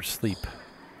Deeper Sleep.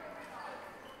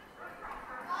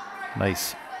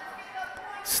 Nice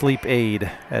sleep aid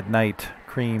at night.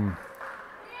 Cream.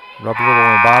 Rub a little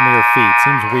on the bottom of your feet.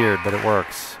 Seems weird, but it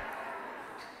works.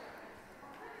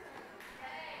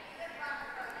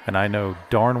 And I know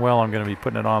darn well I'm going to be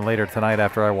putting it on later tonight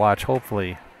after I watch,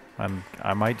 hopefully.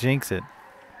 I might jinx it.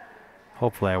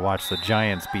 Hopefully I watch the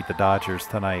Giants beat the Dodgers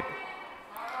tonight.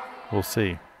 We'll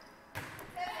see.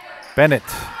 Bennett,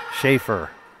 Schaefer,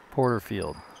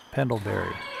 Porterfield,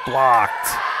 Pendlebury, blocked.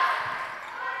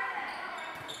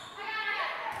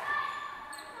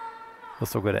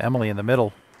 This will go to Emily in the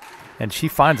middle, and she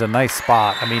finds a nice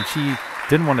spot. I mean, she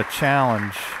didn't want to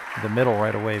challenge the middle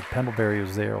right away. Pendlebury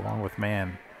was there along with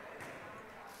Mann.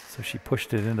 So she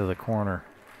pushed it into the corner.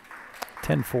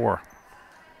 10-4.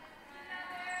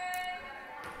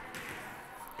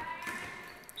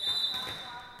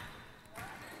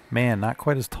 Man, not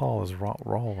quite as tall as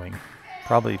Rawling.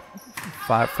 Probably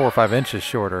 4 or 5 inches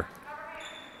shorter.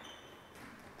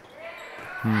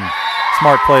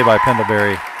 Smart play by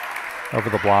Pendlebury over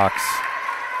the blocks.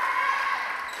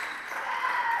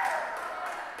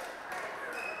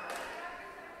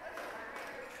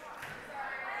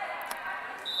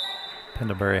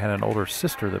 Pendlebury had an older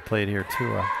sister that played here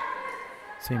too, I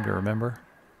seem to remember.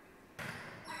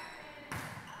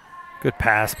 Good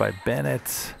pass by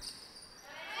Bennett.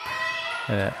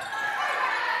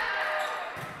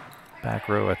 Back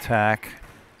row attack.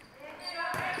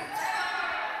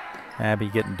 Abby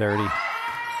getting dirty.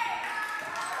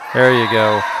 There you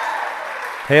go.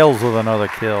 Hales with another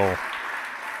kill.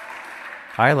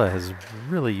 Isla has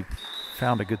really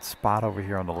found a good spot over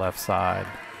here on the left side.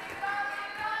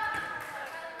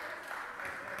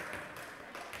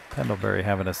 Pendlebury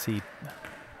having a seat.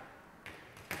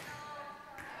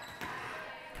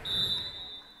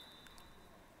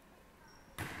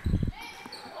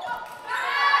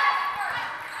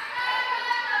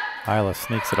 Isla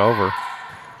sneaks it over.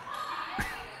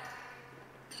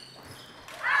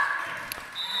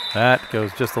 That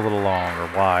goes just a little long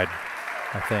or wide,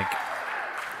 I think.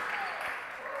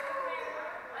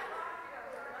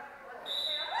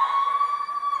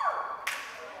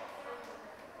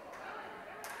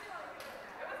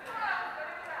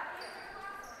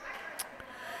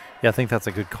 Yeah, I think that's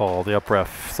a good call. The up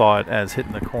ref saw it as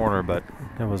hitting the corner, but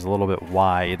it was a little bit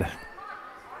wide,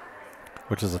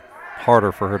 which is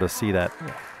harder for her to see that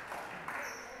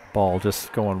ball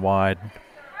just going wide.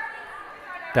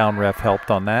 Down ref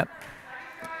helped on that.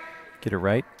 Get it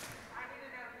right.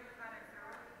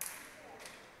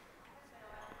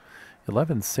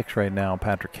 11-6 right now.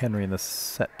 Patrick Henry in the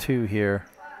set 2 here.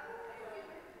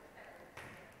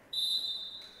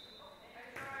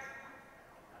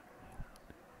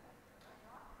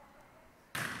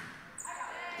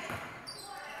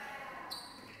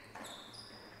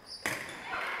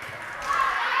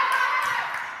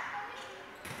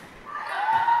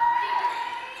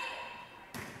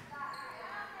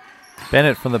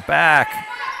 Bennett from the back.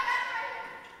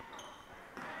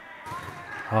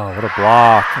 Oh, what a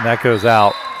block. And that goes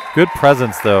out. Good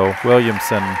presence, though.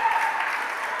 Williamson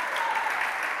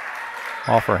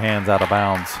off her hands, out of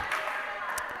bounds.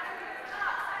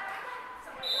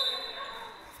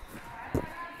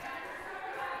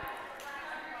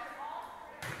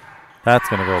 That's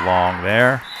going to go long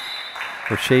there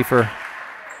for Schaefer.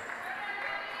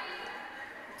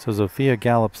 So Zofia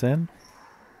gallops in.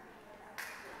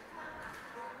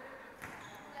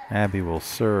 Abby will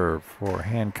serve for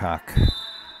Hancock.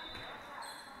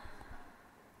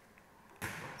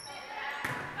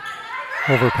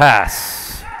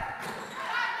 Overpass.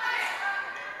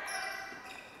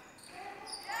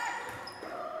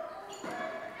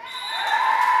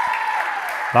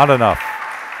 Not enough.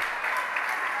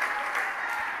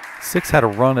 6 had a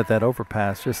run at that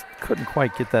overpass, just couldn't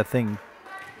quite get that thing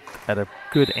at a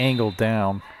good angle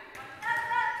down.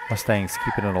 Mustangs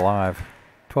keeping it alive.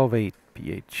 12-8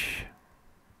 BH.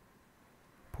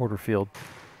 Porterfield.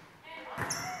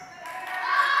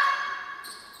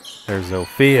 There's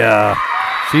Zofia.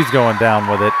 She's going down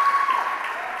with it.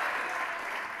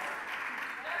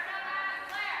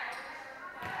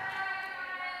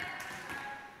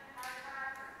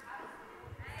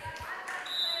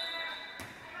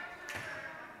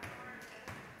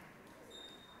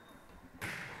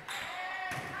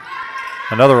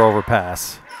 Another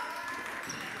overpass.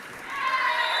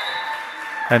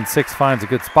 And 6 finds a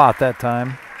good spot that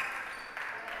time.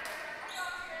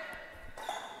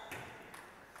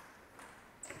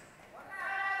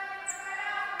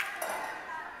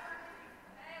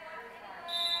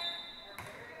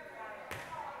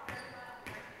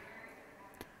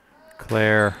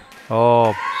 Claire,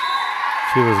 oh,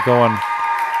 she was going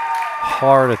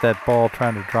hard at that ball,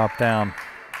 trying to drop down.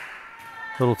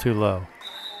 A little too low.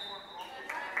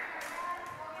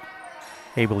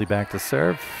 Ably back to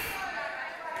serve.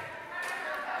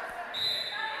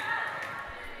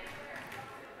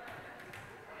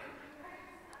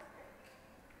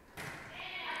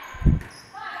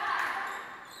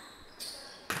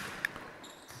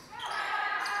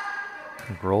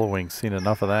 Rollwing's seen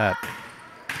enough of that.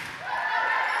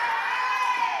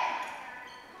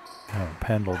 Oh,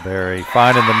 Pendlebury,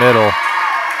 fine in the middle.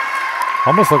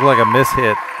 Almost looked like a miss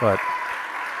hit, but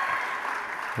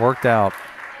worked out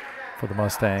for the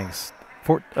Mustangs.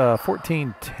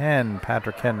 14-10,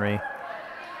 Patrick Henry.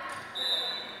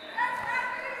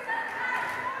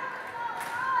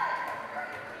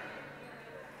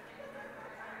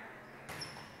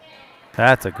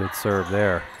 That's a good serve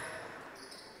there.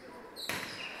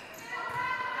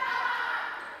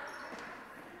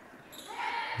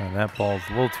 And that ball's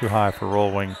a little too high for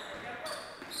Rollwing.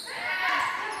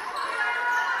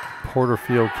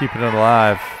 Porterfield keeping it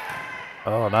alive.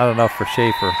 Oh, not enough for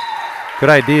Schaefer. Good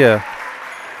idea.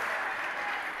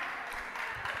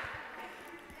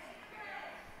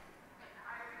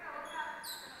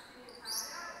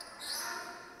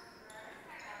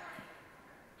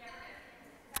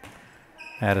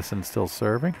 Addison still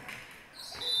serving.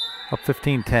 Up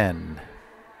 15-10.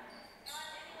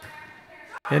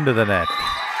 Into the net.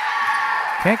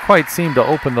 Can't quite seem to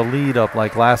open the lead up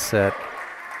like last set.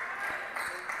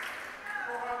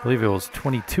 I believe it was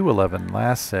 22-11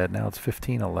 last set. Now it's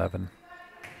 15-11.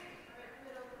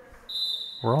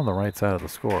 We're on the right side of the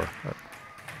score, but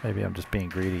maybe I'm just being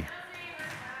greedy.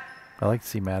 I like to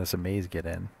see Madison Mays get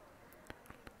in.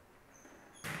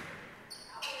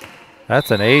 That's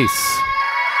an ace.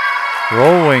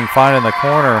 Rollwing finding the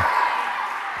corner.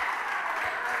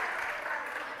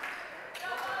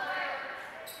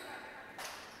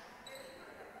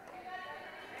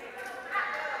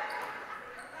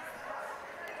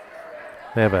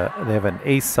 They have an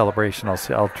ace celebration.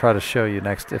 I'll try to show you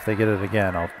next. If they get it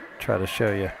again, I'll try to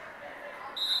show you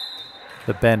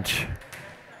the bench.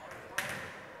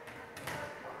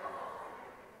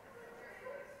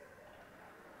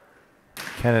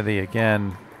 Kennedy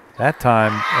again. That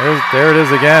time, there it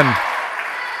is again.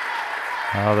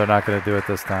 Oh, they're not going to do it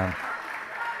this time.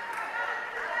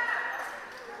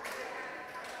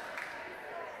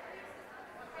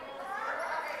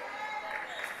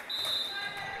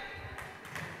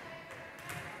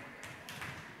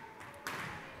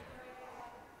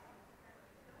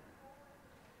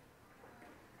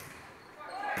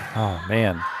 Oh,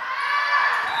 man.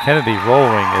 Kennedy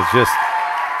rolling is just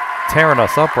tearing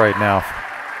us up right now.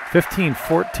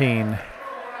 15-14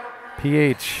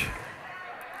 PH.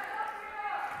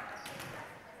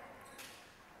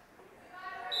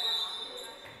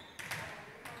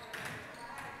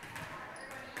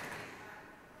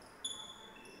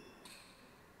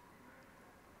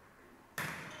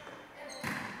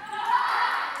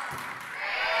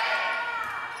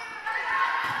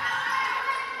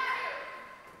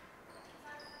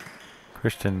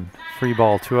 Christian free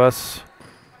ball to us.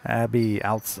 Abby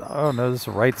outside. Oh no, this is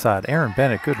the right side. Aaron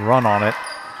Bennett, good run on it.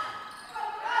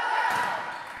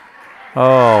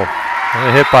 Oh,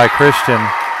 hit by Christian.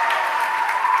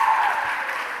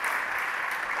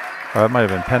 Oh, that might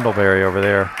have been Pendlebury over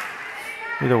there.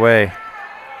 Either way,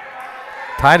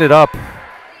 tied it up.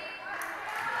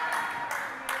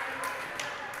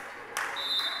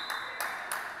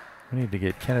 We need to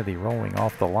get Kennedy rolling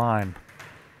off the line.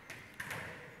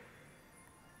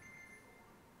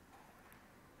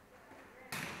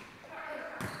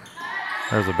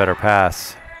 There's a better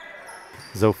pass.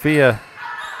 Zofia.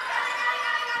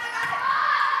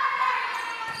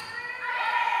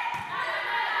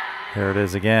 Here it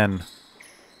is again.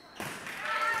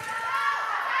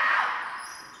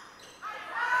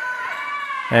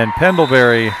 And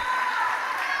Pendlebury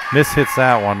mishits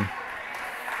that one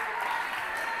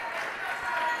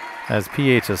as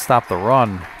PH has stopped the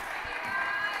run.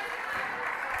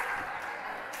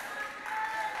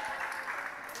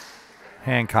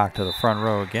 Hancock to the front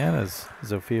row again as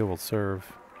Zofia will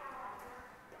serve.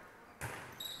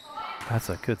 That's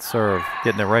a good serve,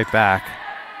 getting it right back.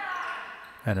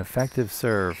 An effective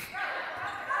serve.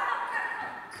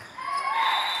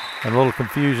 A little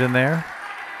confusion there.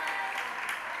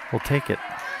 We'll take it.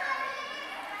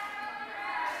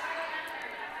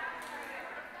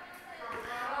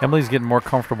 Emily's getting more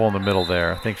comfortable in the middle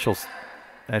there. I think she'll,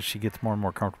 as she gets more and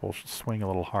more comfortable, she'll swing a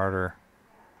little harder.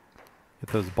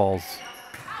 Get those balls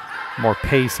more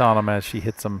pace on them as she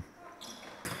hits them.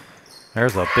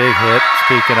 There's a big hit,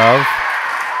 speaking of.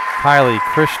 Kylie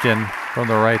Christian from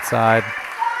the right side.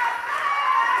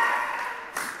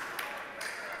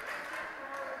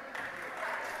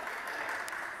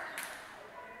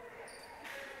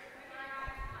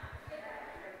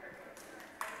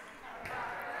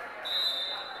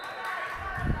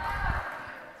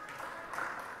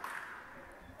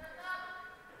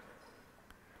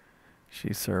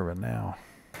 She's serving now.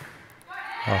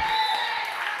 Oh.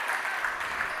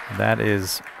 That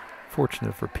is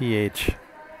fortunate for PH.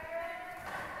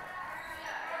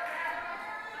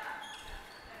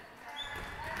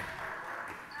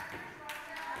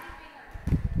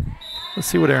 Let's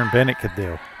see what Aaron Bennett could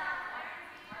do.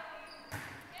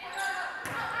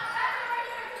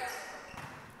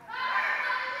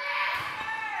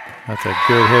 That's a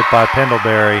good hit by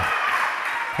Pendlebury.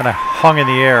 Kind of hung in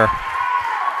the air.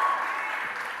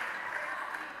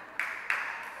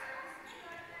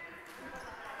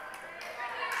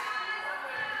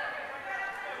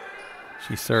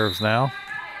 She serves now.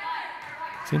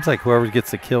 Seems like whoever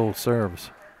gets the kill serves.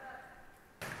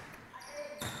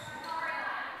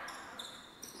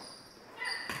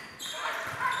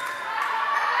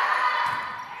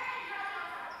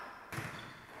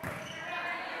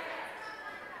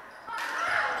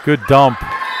 Good dump.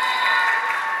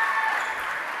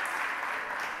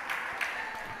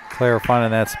 Claire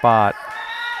finding that spot.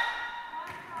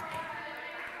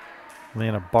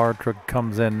 Lena Bartrug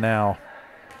comes in now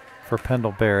for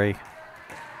Pendlebury.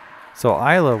 So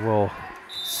Isla will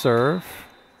serve.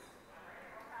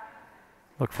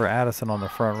 Look for Addison on the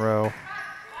front row.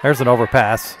 There's an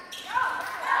overpass.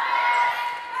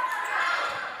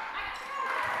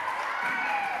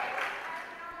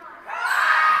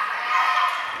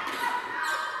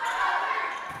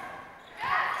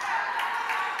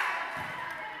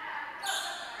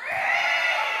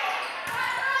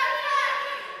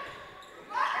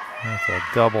 That's a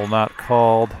double not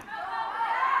called.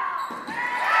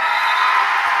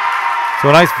 So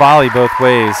a nice volley both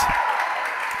ways.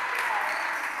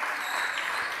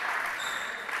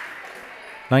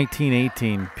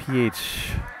 19-18,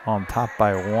 PH on top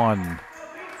by 1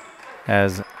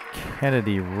 as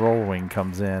Kennedy Rolwing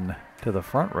comes in to the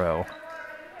front row.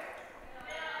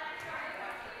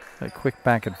 A quick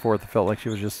back and forth. It felt like she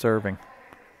was just serving.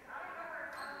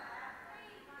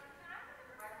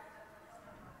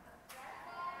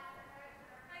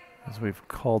 As we've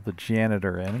called the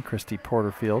janitor in, Christy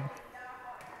Porterfield.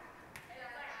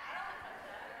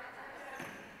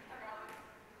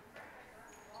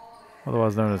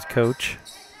 Otherwise known as Coach.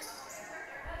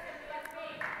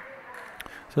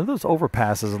 So those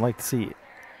overpasses, I'd like to see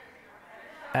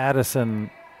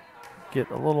Addison get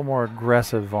a little more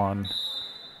aggressive on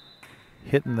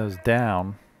hitting those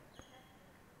down.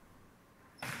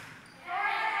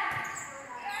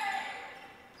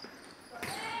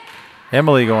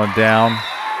 Emily going down.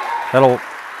 That'll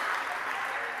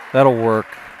work.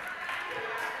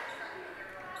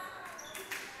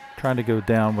 Trying to go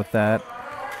down with that.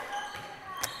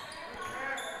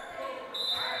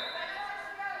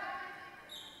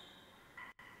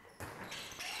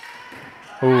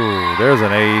 Ooh, there's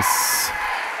an ace.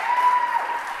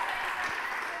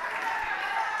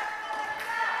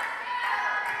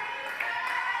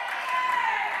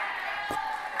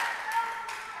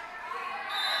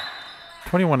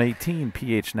 (21-18)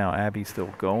 PH now. Abby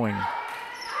still going.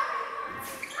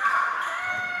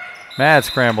 Mad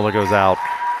scramble that goes out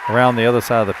around the other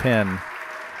side of the pin.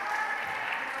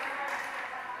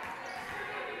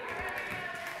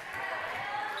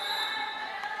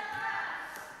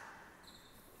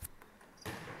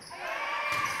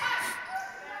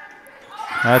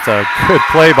 That's a good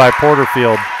play by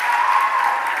Porterfield.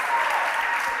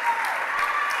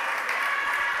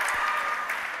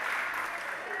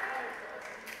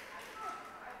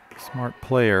 Smart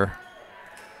player.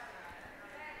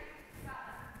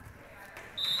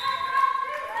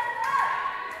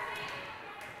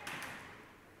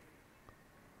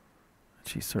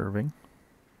 She's serving.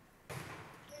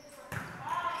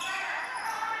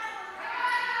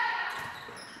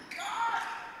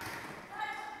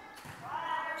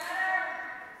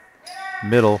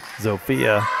 Middle,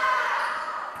 Zofia.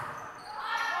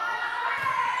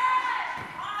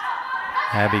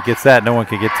 Abby gets that. No one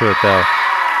could get to it, though.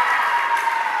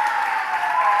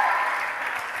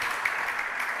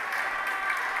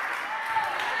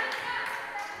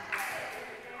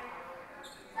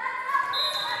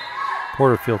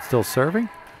 Porterfield still serving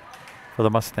for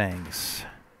the Mustangs.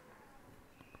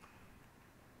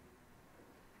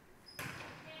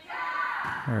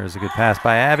 There's a good pass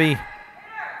by Abby.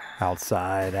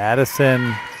 Outside,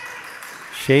 Addison,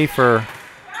 Schaefer.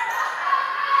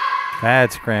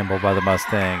 Mad scramble by the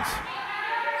Mustangs.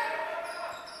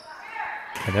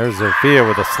 And there's Zofia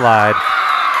with a slide.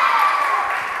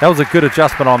 That was a good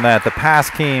adjustment on that. The pass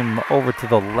came over to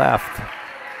the left.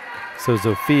 So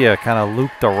Zofia kind of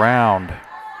looped around.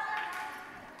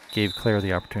 Gave Claire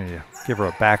the opportunity to give her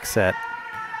a back set.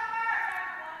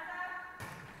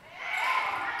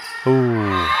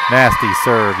 Ooh, nasty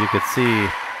serve. You could see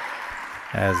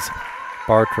as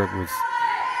Bartrug was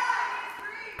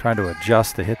trying to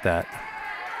adjust to hit that.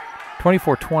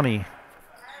 24-20,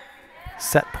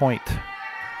 set point.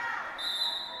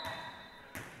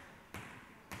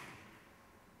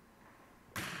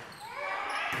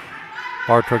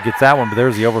 Bartrug gets that one, but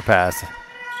there's the overpass.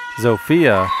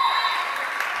 Zofia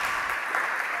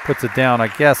puts it down, I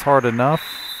guess, hard enough.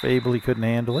 Ably couldn't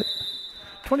handle it.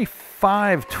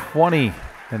 25-20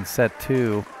 in set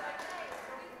 2.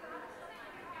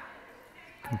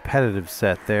 Competitive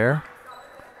set there.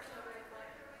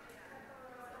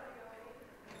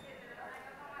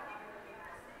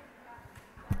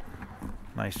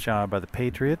 Nice job by the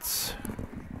Patriots.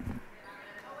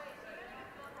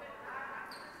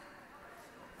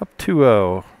 Up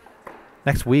 2-0.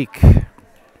 Next week,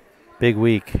 big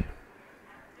week.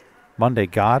 Monday,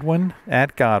 Godwin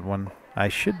at Godwin. I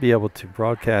should be able to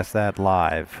broadcast that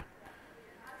live.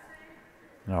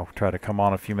 I'll try to come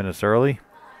on a few minutes early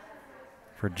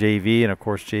for JV, and of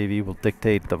course JV will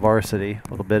dictate the varsity a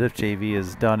little bit. If JV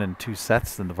is done in 2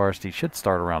 sets, then the varsity should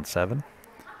start around 7.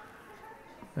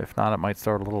 If not, it might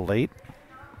start a little late.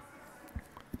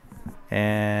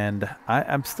 And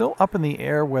I'm still up in the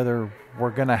air whether we're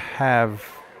going to have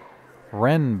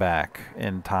Ren back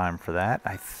in time for that.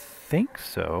 I think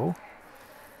so.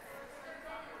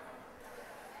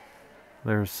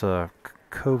 There's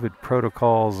COVID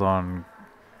protocols on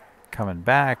coming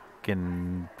back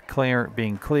and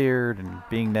being cleared and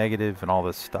being negative and all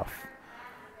this stuff.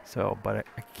 So, but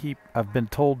I've been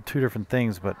told 2 different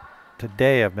things, but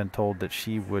today I've been told that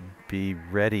she would be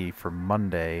ready for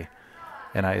Monday,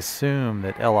 and I assume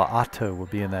that Ella Otto would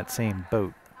be in that same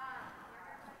boat.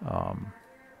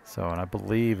 So, and I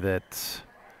believe that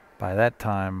by that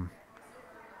time,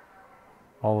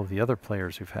 all of the other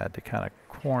players who've had to kind of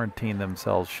quarantine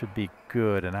themselves should be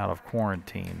good and out of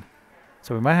quarantine.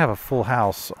 So we might have a full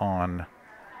house on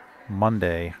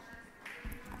Monday.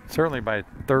 Certainly by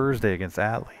Thursday against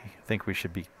Atlee, I think we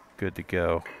should be good to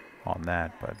go on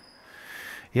that. But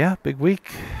yeah, big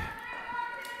week.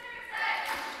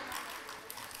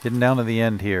 Getting down to the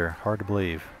end here. Hard to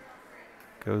believe.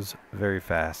 Goes very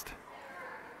fast.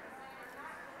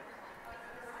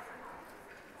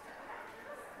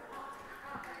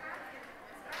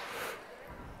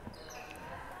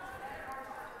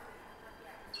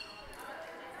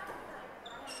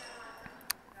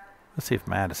 Let's see if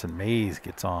Madison Mays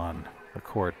gets on the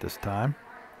court this time.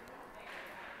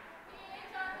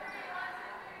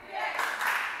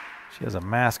 She has a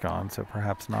mask on, so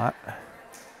perhaps not.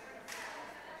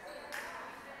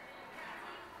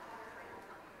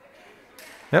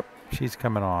 Yep, she's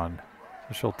coming on.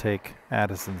 So she'll take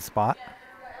Addison's spot.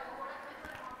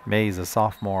 Mays, a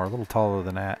sophomore, a little taller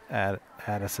than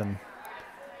Addison.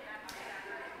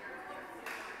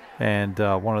 And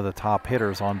one of the top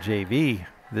hitters on JV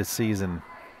this season,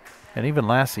 and even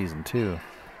last season too.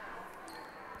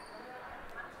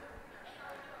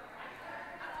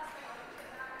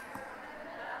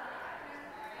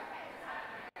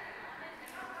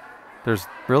 There's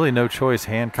really no choice.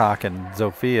 Hancock and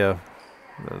Zofia,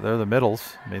 they're the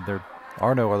middles. I mean, there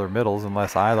are no other middles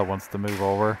unless Isla wants to move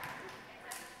over.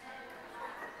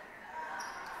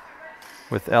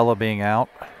 With Ella being out.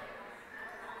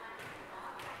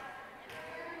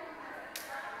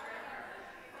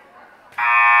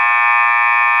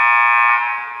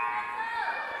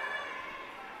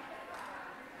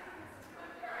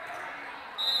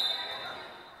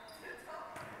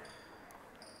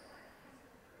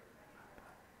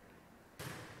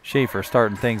 Schaefer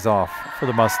starting things off for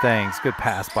the Mustangs. Good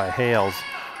pass by Hales.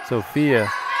 Sophia.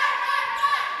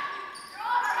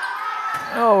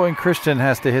 Oh, and Christian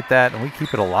has to hit that, and we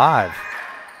keep it alive.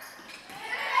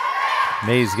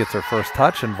 Mays gets her first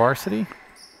touch in varsity.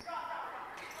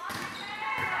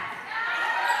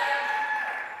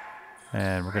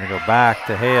 And we're going to go back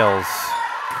to Hales.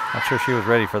 Not sure she was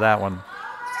ready for that one.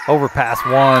 Overpass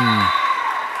one.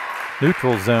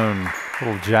 Neutral zone.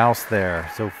 Little joust there.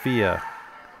 Sophia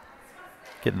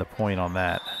getting the point on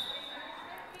that.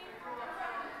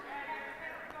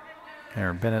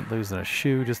 Aaron Bennett losing a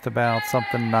shoe just about.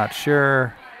 Something, not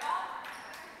sure.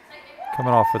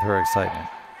 Coming off with her excitement.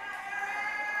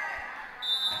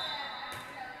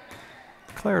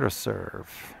 Claire to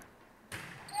serve.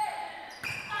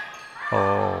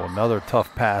 Oh, another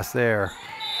tough pass there.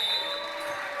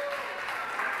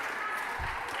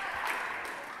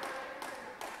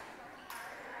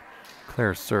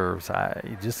 Claire serves.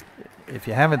 If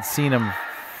you haven't seen him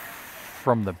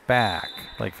from the back,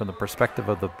 like from the perspective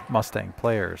of the Mustang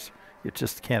players, you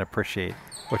just can't appreciate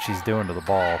what she's doing to the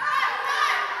ball.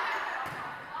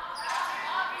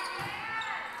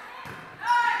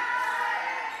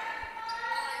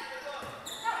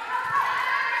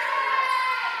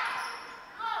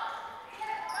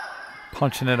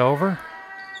 Punching it over.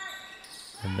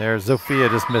 And there's Zofia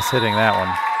just mishitting that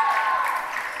one.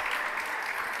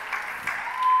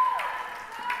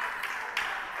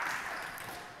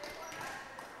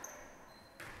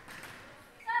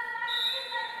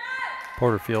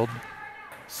 Porterfield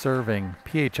serving.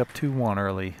 PH up 2-1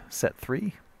 early, set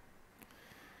 3.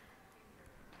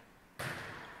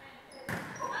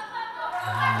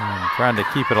 Trying to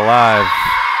keep it alive.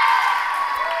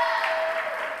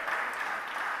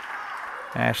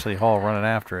 Ashley Hall running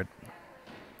after it.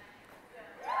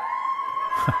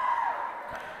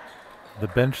 The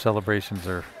bench celebrations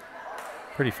are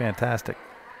pretty fantastic.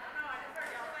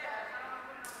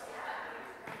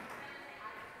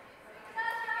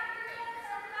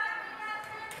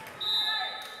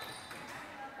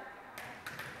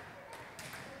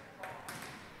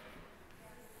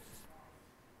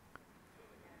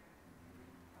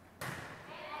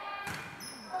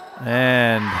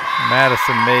 And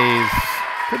Madison Mays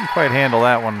couldn't quite handle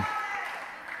that one.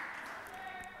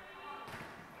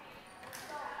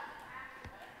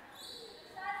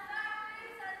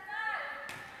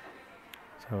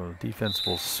 So defense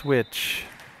will switch.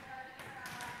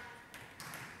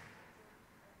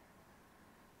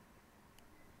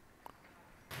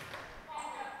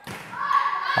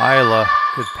 Isla,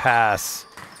 good pass.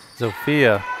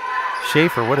 Zofia.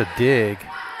 Schaefer, what a dig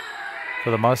for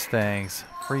the Mustangs.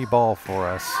 Free ball for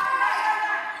us.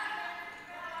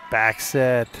 Back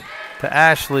set to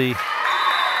Ashley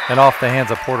and off the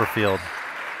hands of Porterfield.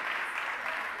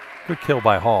 Good kill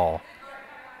by Hall.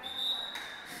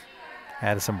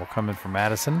 Addison will come in for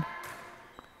Madison.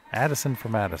 Addison for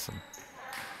Madison.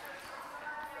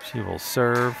 She will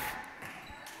serve.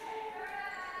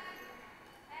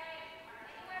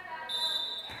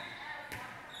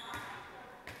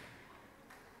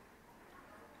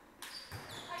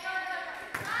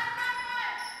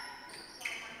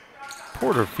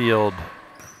 Porterfield.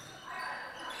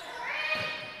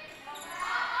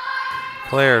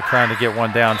 Claire trying to get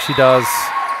one down. She does.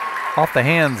 Off the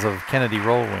hands of Kennedy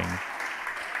Rollwing.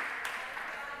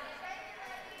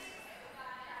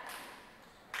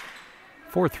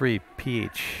 (4-3)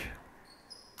 PH.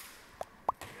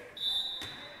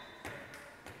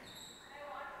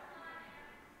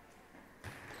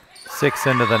 Six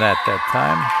into the net that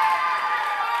time.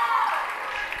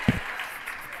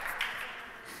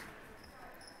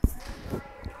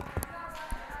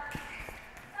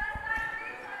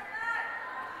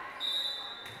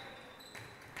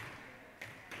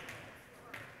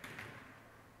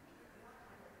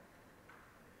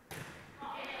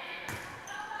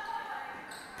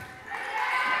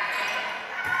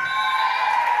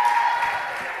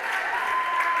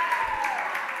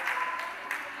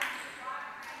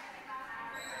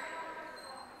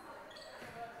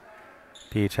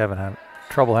 PH having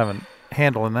trouble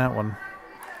handling that one.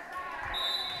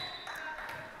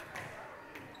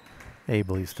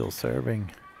 Abley still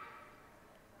serving.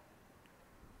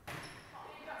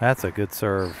 That's a good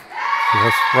serve.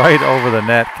 Just right over the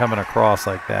net, coming across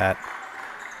like that.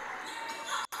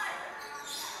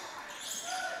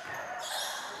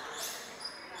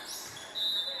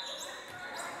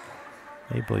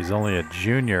 Abley's only a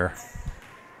junior.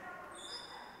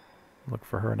 Look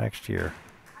for her next year.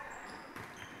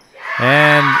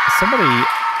 And somebody,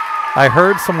 I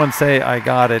heard someone say, "I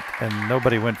got it," and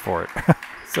nobody went for it.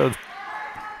 So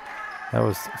that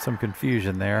was some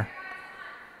confusion there.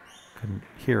 Couldn't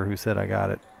hear who said "I got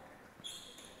it."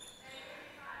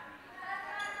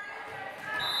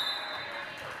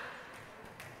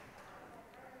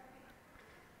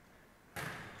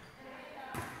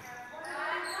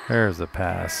 There's the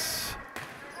pass.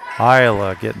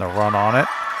 Isla getting a run on it.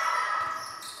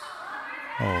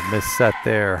 Oh, missed set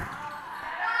there.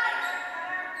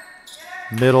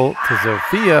 Middle to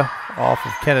Zofia, off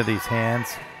of Kennedy's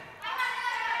hands.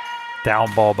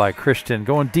 Down ball by Christian,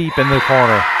 going deep in the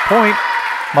corner. Point,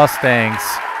 Mustangs.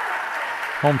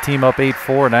 Home team up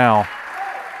 8-4 now.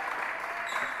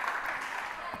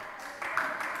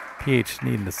 PH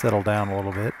needing to settle down a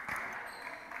little bit.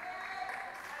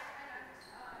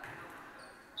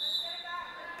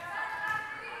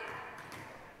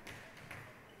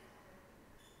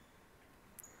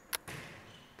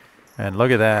 And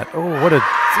look at that. Oh, what a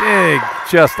dig.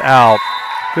 Just out.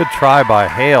 Good try by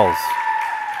Hales.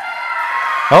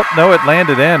 Oh, no, it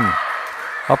landed in.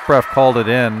 Upref called it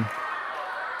in.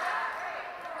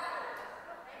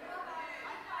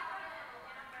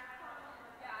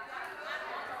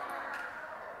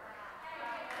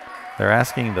 They're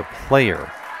asking the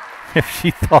player if she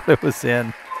thought it was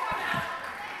in.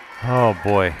 Oh,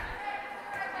 boy.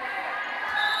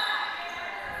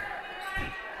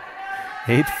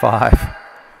 8-5.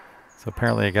 So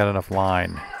apparently I got enough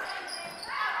line.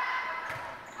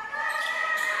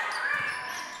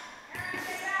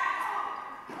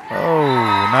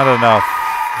 Oh, not enough.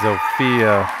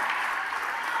 Zofia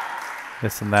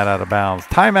missing that out of bounds.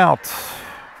 Timeout.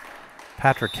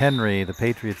 Patrick Henry, the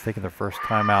Patriots taking their first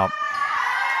timeout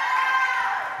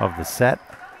of the set.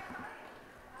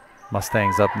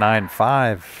 Mustangs up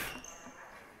 9-5.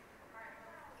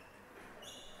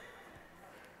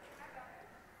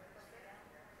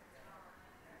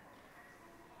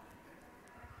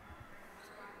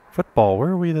 Football,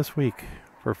 where are we this week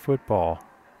for football?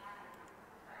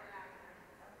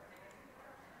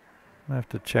 I have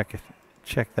to check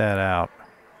that out.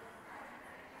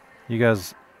 You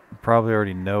guys probably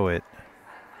already know it.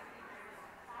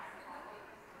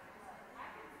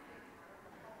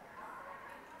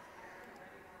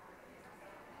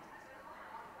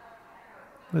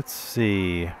 Let's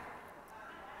see.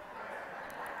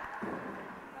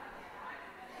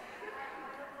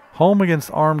 Home against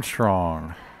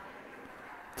Armstrong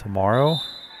tomorrow.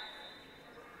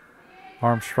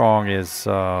 Armstrong is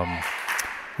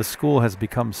the school has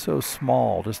become so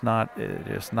small. Just not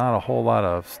a whole lot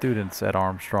of students at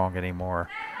Armstrong anymore.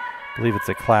 I believe it's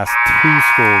a Class 2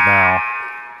 school now.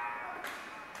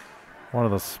 One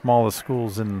of the smallest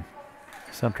schools in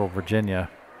Central Virginia,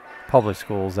 public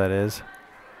schools that is,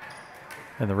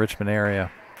 in the Richmond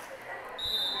area.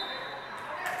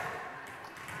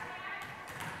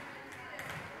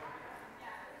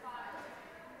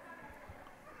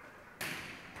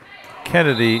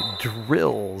 Kennedy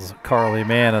drills Carly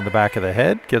Mann in the back of the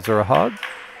head, gives her a hug.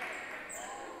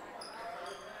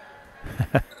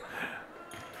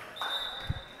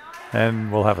 And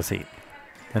we'll have a seat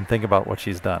and think about what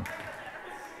she's done.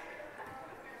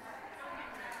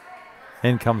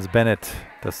 In comes Bennett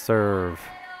to serve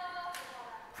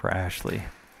for Ashley.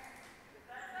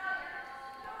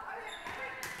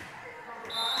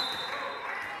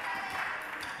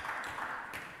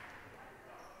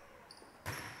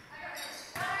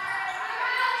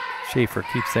 Schaefer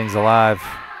keeps things alive.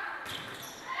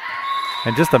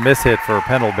 And just a miss hit for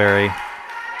Pendlebury.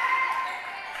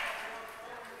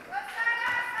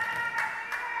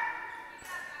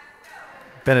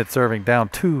 Bennett serving down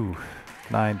 2,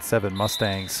 9-7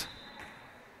 Mustangs.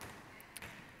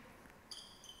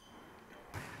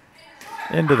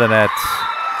 Into the net.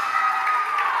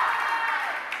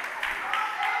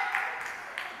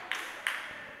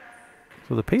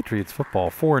 So the Patriots football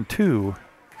 4-2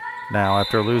 now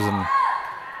after losing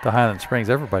to Highland Springs.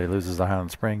 Everybody loses to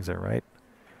Highland Springs there, right?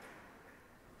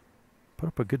 Put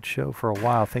up a good show for a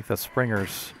while. I think the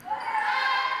Springers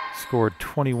scored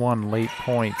 21 late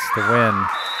points to win.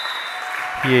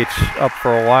 PH up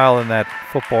for a while in that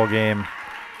football game.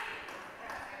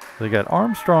 They got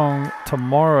Armstrong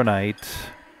tomorrow night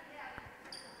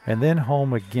and then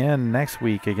home again next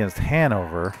week against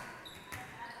Hanover.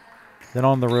 Then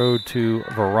on the road to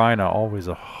Varina, always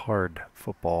a hard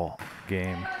football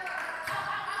game.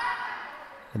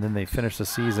 And then they finish the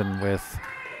season with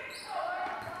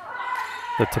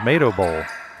the Tomato Bowl.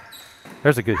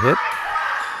 There's a good hit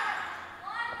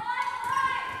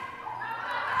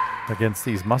against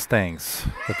these Mustangs.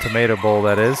 The Tomato Bowl,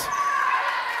 that is.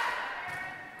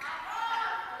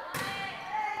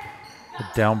 The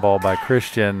down ball by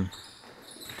Christian.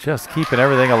 Just keeping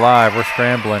everything alive. We're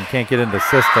scrambling. Can't get into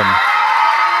system.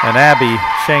 And Abby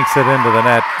shanks it into the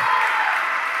net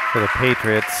for the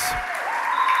Patriots.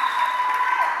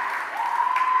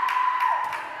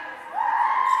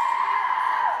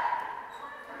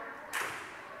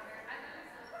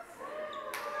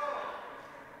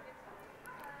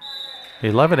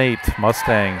 (11-8)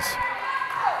 Mustangs.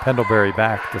 Pendlebury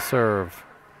back to serve.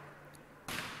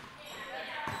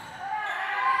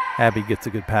 Abby gets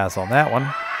a good pass on that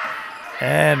one.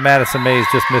 And Madison Mays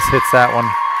just mishits that one.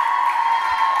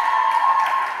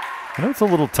 I know it's a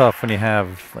little tough when you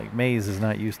have, like, Mays is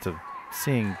not used to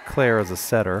seeing Claire as a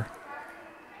setter.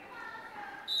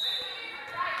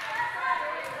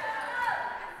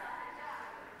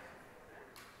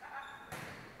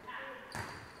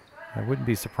 I wouldn't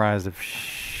be surprised if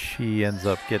she ends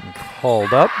up getting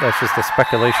called up. That's just a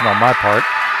speculation on my part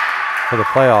for the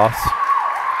playoffs.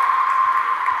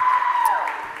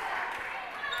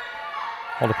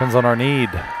 All depends on our need.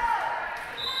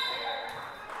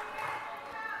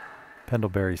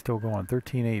 Pendlebury still going.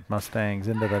 13-8 Mustangs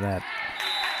into the net.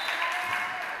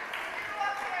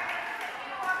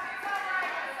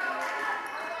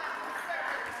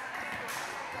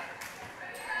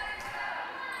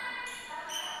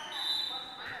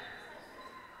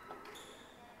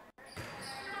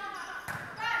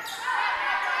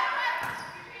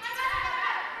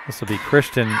 This will be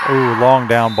Christian. Ooh, long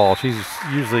down ball. She's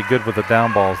usually good with the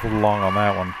down balls. A little long on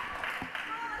that one.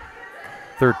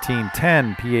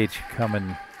 13-10. PH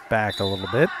coming back a little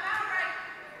bit.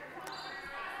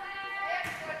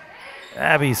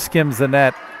 Abby skims the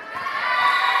net.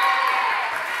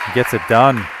 Gets it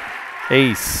done.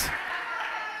 Ace.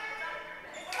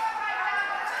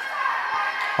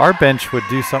 Our bench would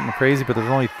do something crazy, but there's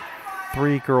only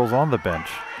 3 girls on the bench.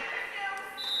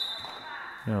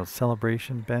 You know,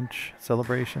 celebration, bench,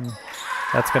 celebration.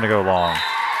 That's going to go long.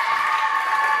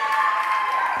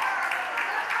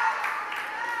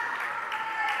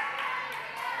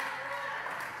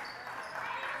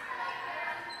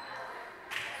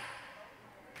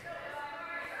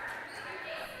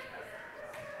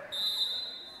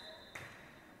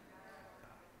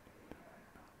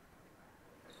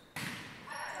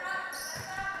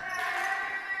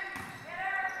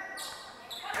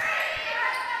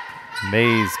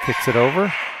 Mays kicks it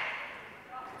over.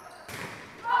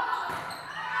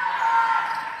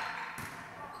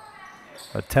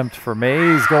 Attempt for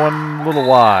Mays going a little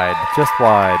wide, just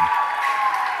wide.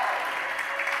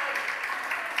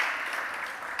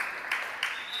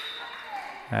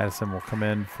 Madison will come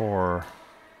in for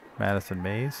Madison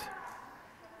Mays.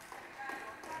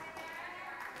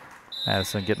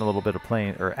 Madison getting a little bit of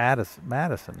playing, or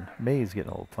Madison Mays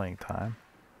getting a little playing time.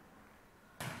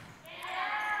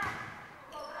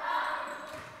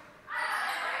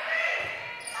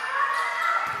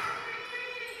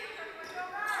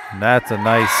 And that's a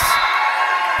nice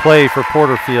play for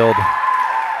Porterfield.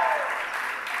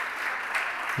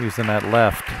 using that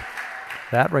left.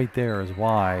 That right there is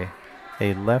why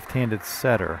a left-handed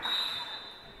setter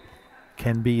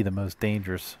can be the most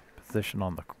dangerous position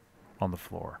on the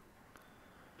floor.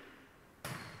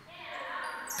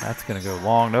 That's going to go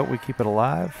long. Nope, we keep it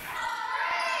alive.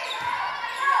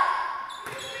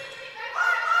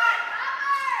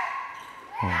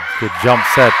 Good jump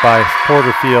set by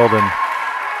Porterfield, and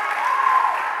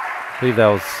I believe that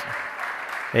was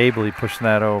Abley pushing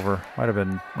that over. Might have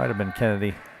been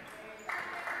Kennedy.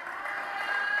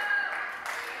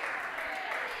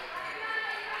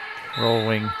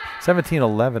 Rolling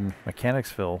 17-11,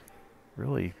 Mechanicsville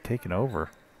really taking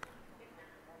over.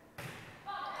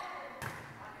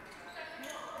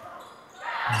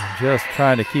 And just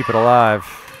trying to keep it alive.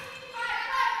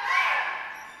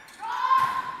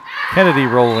 Kennedy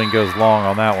rolling goes long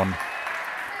on that one.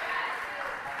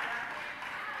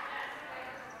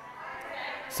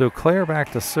 So Claire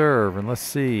back to serve, and let's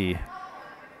see.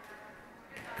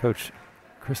 Coach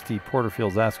Christy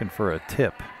Porterfield's asking for a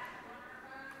tip.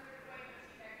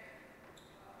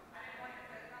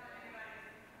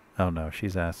 Oh no,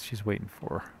 she's waiting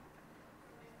for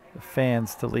the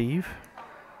fans to leave.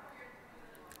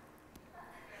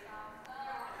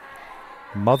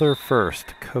 Mother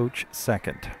first, coach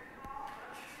second,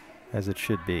 as it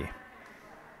should be.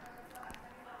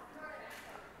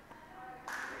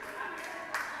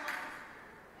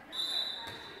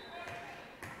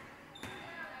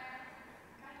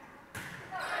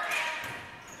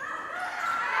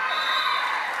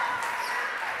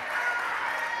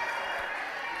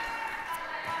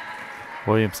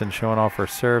 Williamson showing off her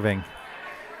serving.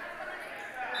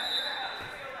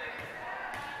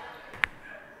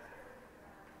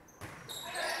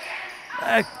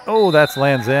 Oh, that's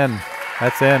lands in.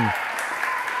 That's in.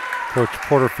 Coach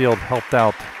Porterfield helped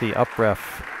out the up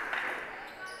ref.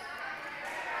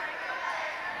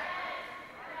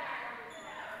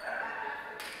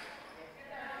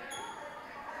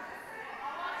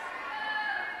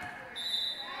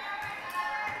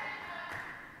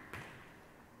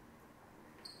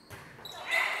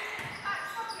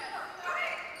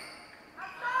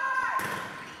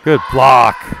 Good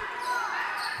block.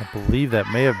 I believe that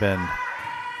may have been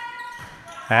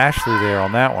Ashley there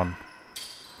on that one.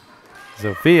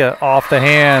 Zofia off the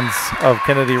hands of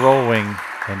Kennedy Rolling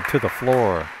and to the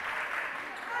floor.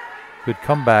 Good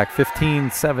comeback,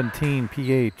 15-17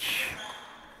 PH.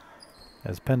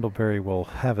 As Pendlebury will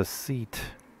have a seat.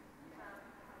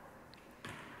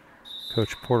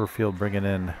 Coach Porterfield bringing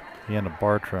in Deanna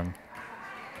Bartram.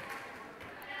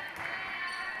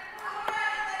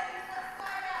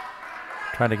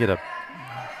 Trying to get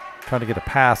a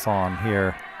pass on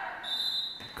here.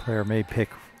 Claire may pick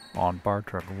on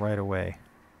Bartram right away.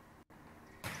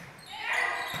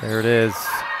 There it is.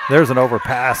 There's an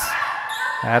overpass.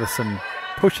 Addison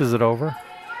pushes it over.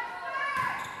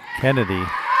 Kennedy,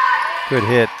 good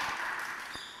hit.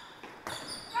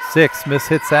 6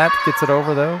 mishits that, gets it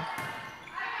over though.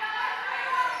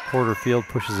 Porterfield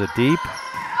pushes it deep.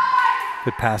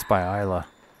 Good pass by Isla.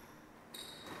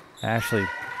 Ashley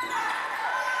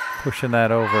pushing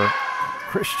that over.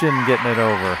 Christian getting it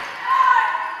over.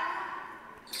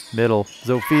 Middle.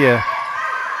 Zofia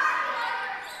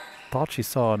thought she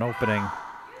saw an opening.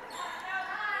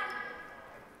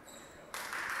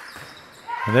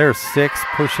 And there's 6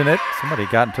 pushing it. Somebody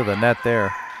got into the net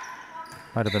there.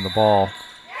 Might have been the ball.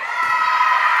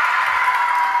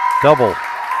 Double.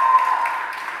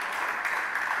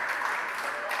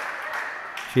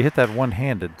 She hit that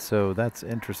one-handed, so that's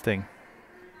interesting.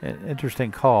 An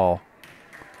interesting call.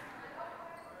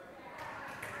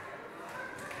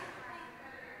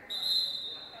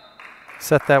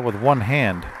 Set that with one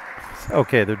hand.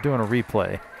 Okay, they're doing a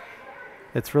replay.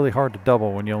 It's really hard to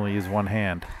double when you only use one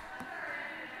hand.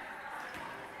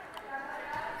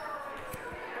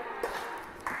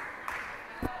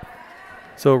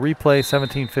 So replay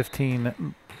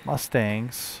 17-15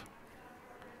 Mustangs.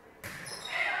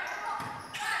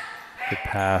 Good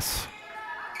pass.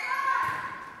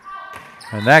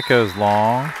 And that goes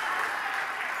long.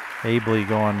 Abley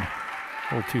going a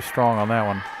little too strong on that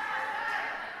one.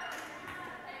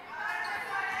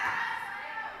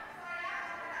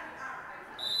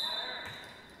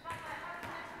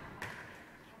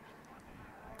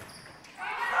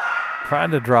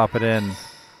 Trying to drop it in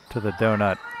to the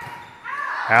donut.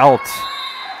 Out.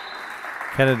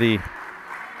 Kennedy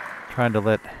trying to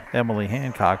let Emily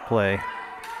Hancock play.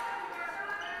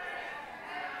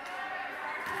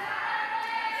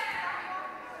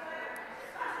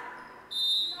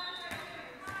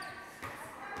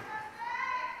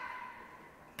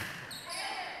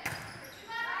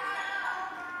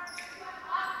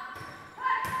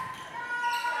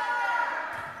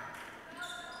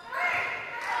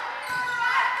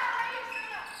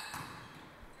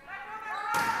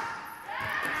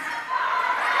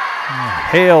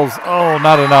 Hales, oh,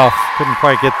 not enough. Couldn't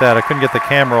quite get that. I couldn't get the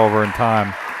camera over in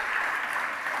time.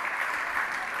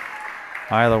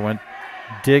 Isla went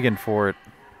digging for it.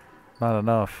 Not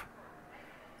enough.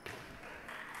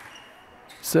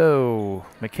 So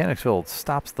Mechanicsville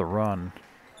stops the run.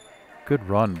 Good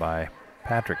run by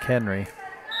Patrick Henry.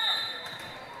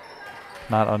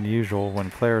 Not unusual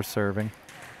when Claire's serving.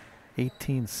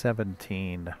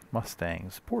 18-17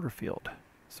 Mustangs. Porterfield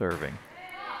serving.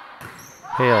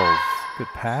 Hales, good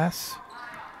pass.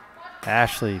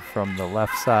 Ashley from the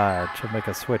left side. She'll make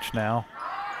a switch now.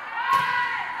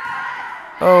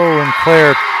 Oh, and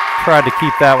Claire tried to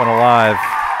keep that one alive.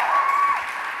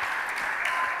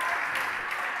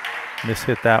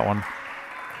 Mishit that one.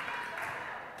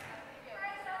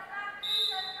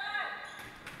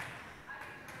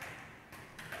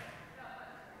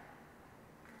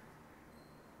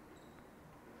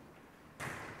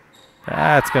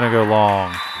 That's going to go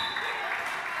long.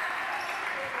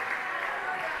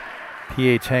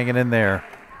 PH hanging in there.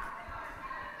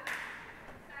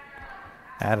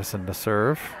 Addison to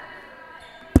serve.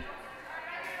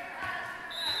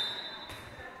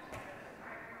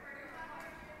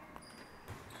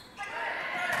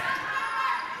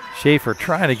 Schaefer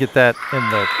trying to get that in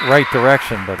the right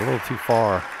direction, but a little too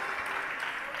far.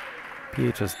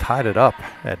 PH has tied it up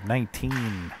at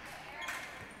 19.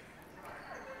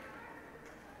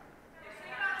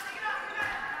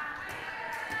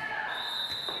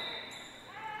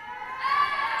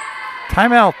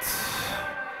 Timeout.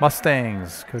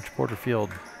 Mustangs. Coach Porterfield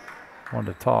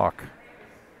wanted to talk.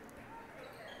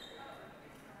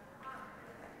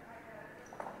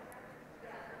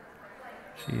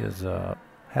 She is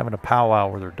having a powwow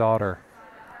with her daughter.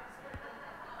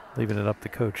 Leaving it up to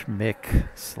Coach Mick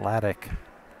Sladek.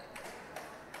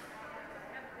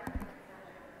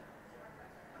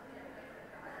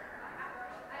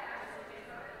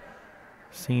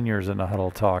 Seniors in the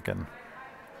huddle talking.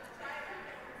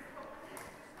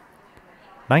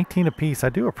 19 apiece. I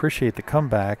do appreciate the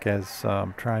comeback as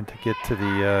I'm trying to get to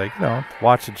the,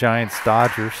 watch the Giants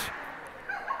Dodgers.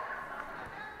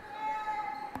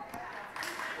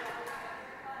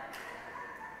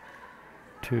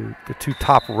 The two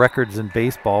top records in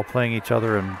baseball playing each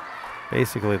other in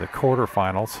basically the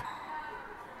quarterfinals.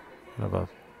 Kind of a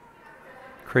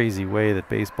crazy way that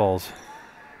baseball's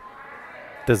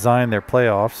designed their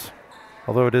playoffs.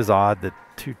 Although it is odd that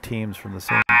two teams from the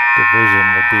same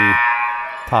division would be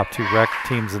top two rec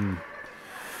teams in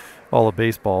all of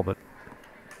baseball, but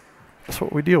that's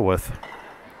what we deal with.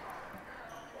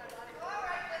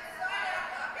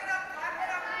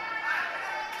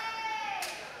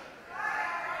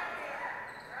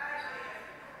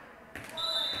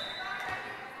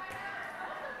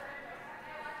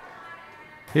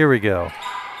 Here we go.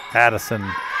 Addison,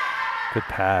 good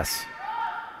pass.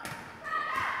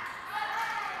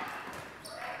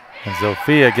 And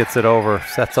Zofia gets it over,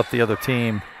 sets up the other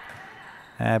team.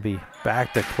 Abby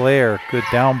back to Claire, good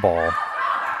down ball.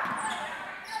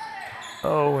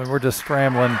 Oh, and we're just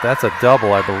scrambling. That's a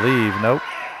double, I believe. Nope.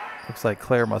 Looks like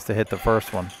Claire must have hit the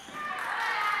first one.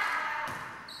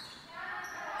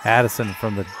 Addison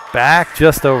from the back,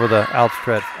 just over the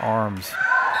outstretched arms.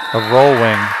 A roll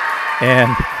wing.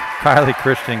 And Kylie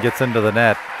Christian gets into the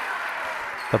net.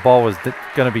 The ball was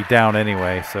going to be down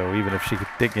anyway, so even if she could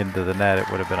dig into the net, it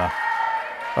would have been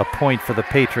a point for the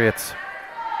Patriots.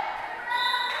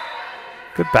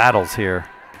 Good battles here.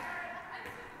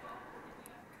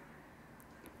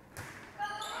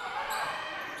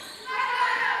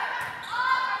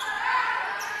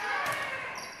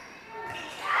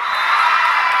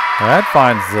 That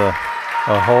finds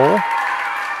a hole.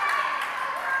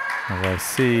 As I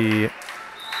see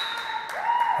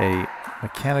a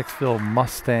Mechanicsville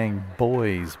Mustang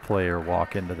boys player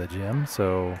walk into the gym,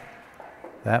 so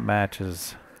that match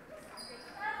is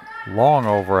long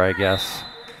over, I guess,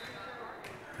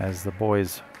 as the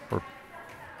boys, or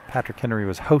Patrick Henry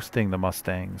was hosting the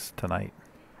Mustangs tonight.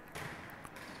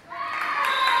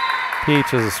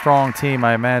 PH is a strong team.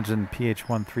 I imagine PH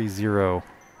 130,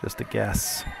 just a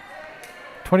guess.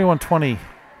 21-20,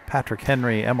 Patrick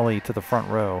Henry, Emily to the front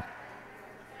row.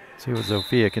 See what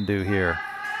Zofia can do here.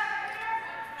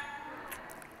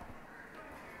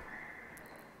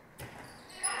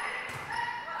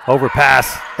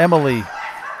 Overpass, Emily.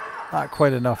 Not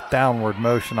quite enough downward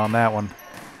motion on that one.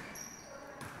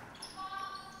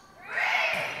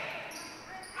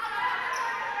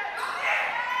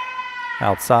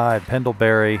 Outside,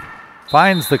 Pendlebury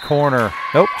finds the corner.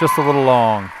 Nope, just a little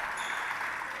long.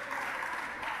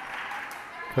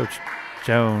 Coach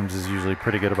Jones is usually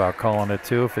pretty good about calling it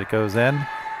too if it goes in.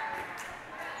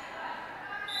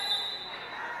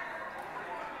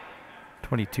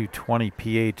 22-20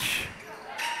 PH.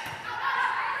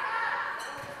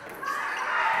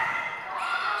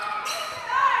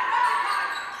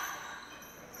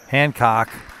 Hancock,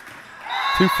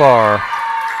 too far.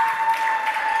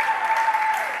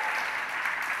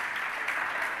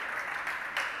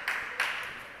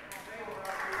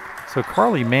 So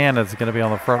Carly Mann is going to be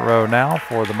on the front row now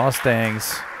for the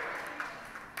Mustangs.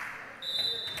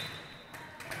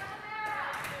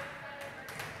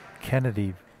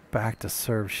 Kennedy back to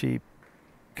serve. She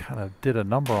kind of did a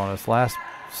number on us last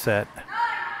set.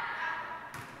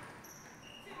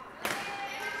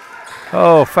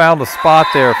 Oh, found a spot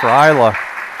there for Isla.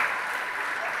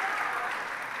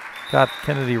 Got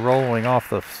Kennedy rolling off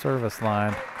the service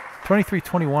line.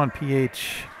 23-21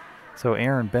 PH. So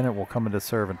Aaron Bennett will come into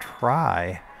serve and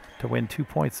try to win 2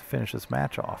 points to finish this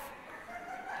match off,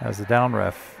 as the down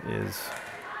ref is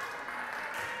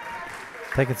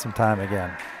taking some time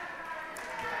again.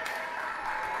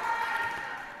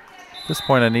 At this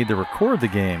point, I need to record the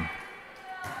game.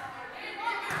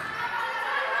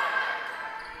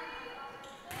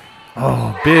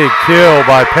 Oh, big kill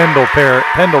by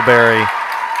Pendleberry.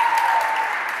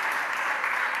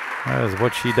 That is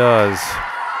what she does.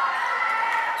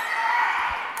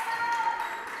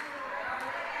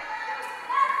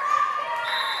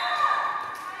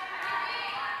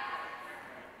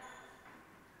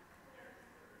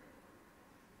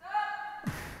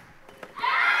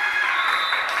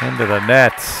 Into the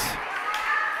net.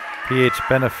 PH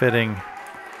benefiting.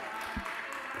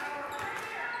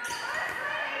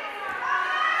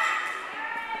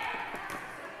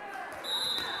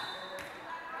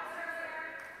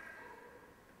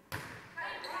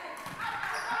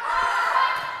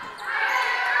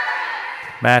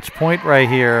 Match point right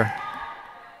here.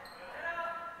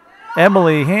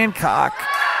 Emily Hancock,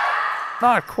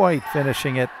 not quite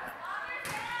finishing it.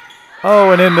 Oh,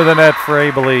 and into the net for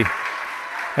Abilene.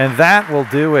 And that will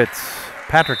do it.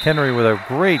 Patrick Henry with a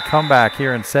great comeback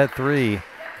here in set 3,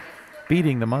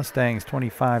 beating the Mustangs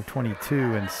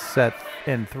 25-22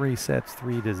 in 3 sets,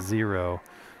 3-0.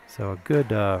 So a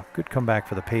good comeback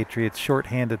for the Patriots.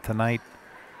 Short-handed tonight,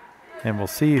 and we'll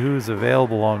see who's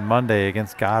available on Monday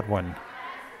against Godwin.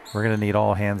 We're going to need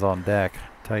all hands on deck,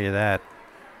 tell you that.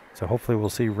 So hopefully we'll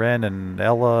see Ren and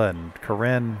Ella and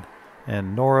Corinne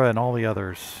and Nora and all the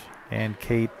others, and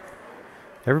Kate.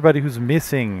 Everybody who's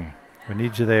missing, we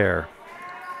need you there.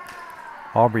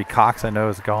 Aubrey Cox, I know,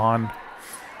 is gone.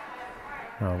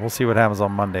 We'll see what happens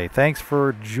on Monday. Thanks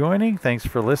for joining. Thanks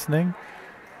for listening.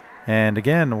 And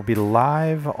again, we'll be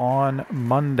live on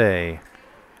Monday.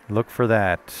 Look for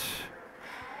that.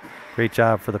 Great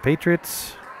job for the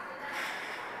Patriots.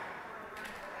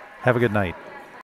 Have a good night.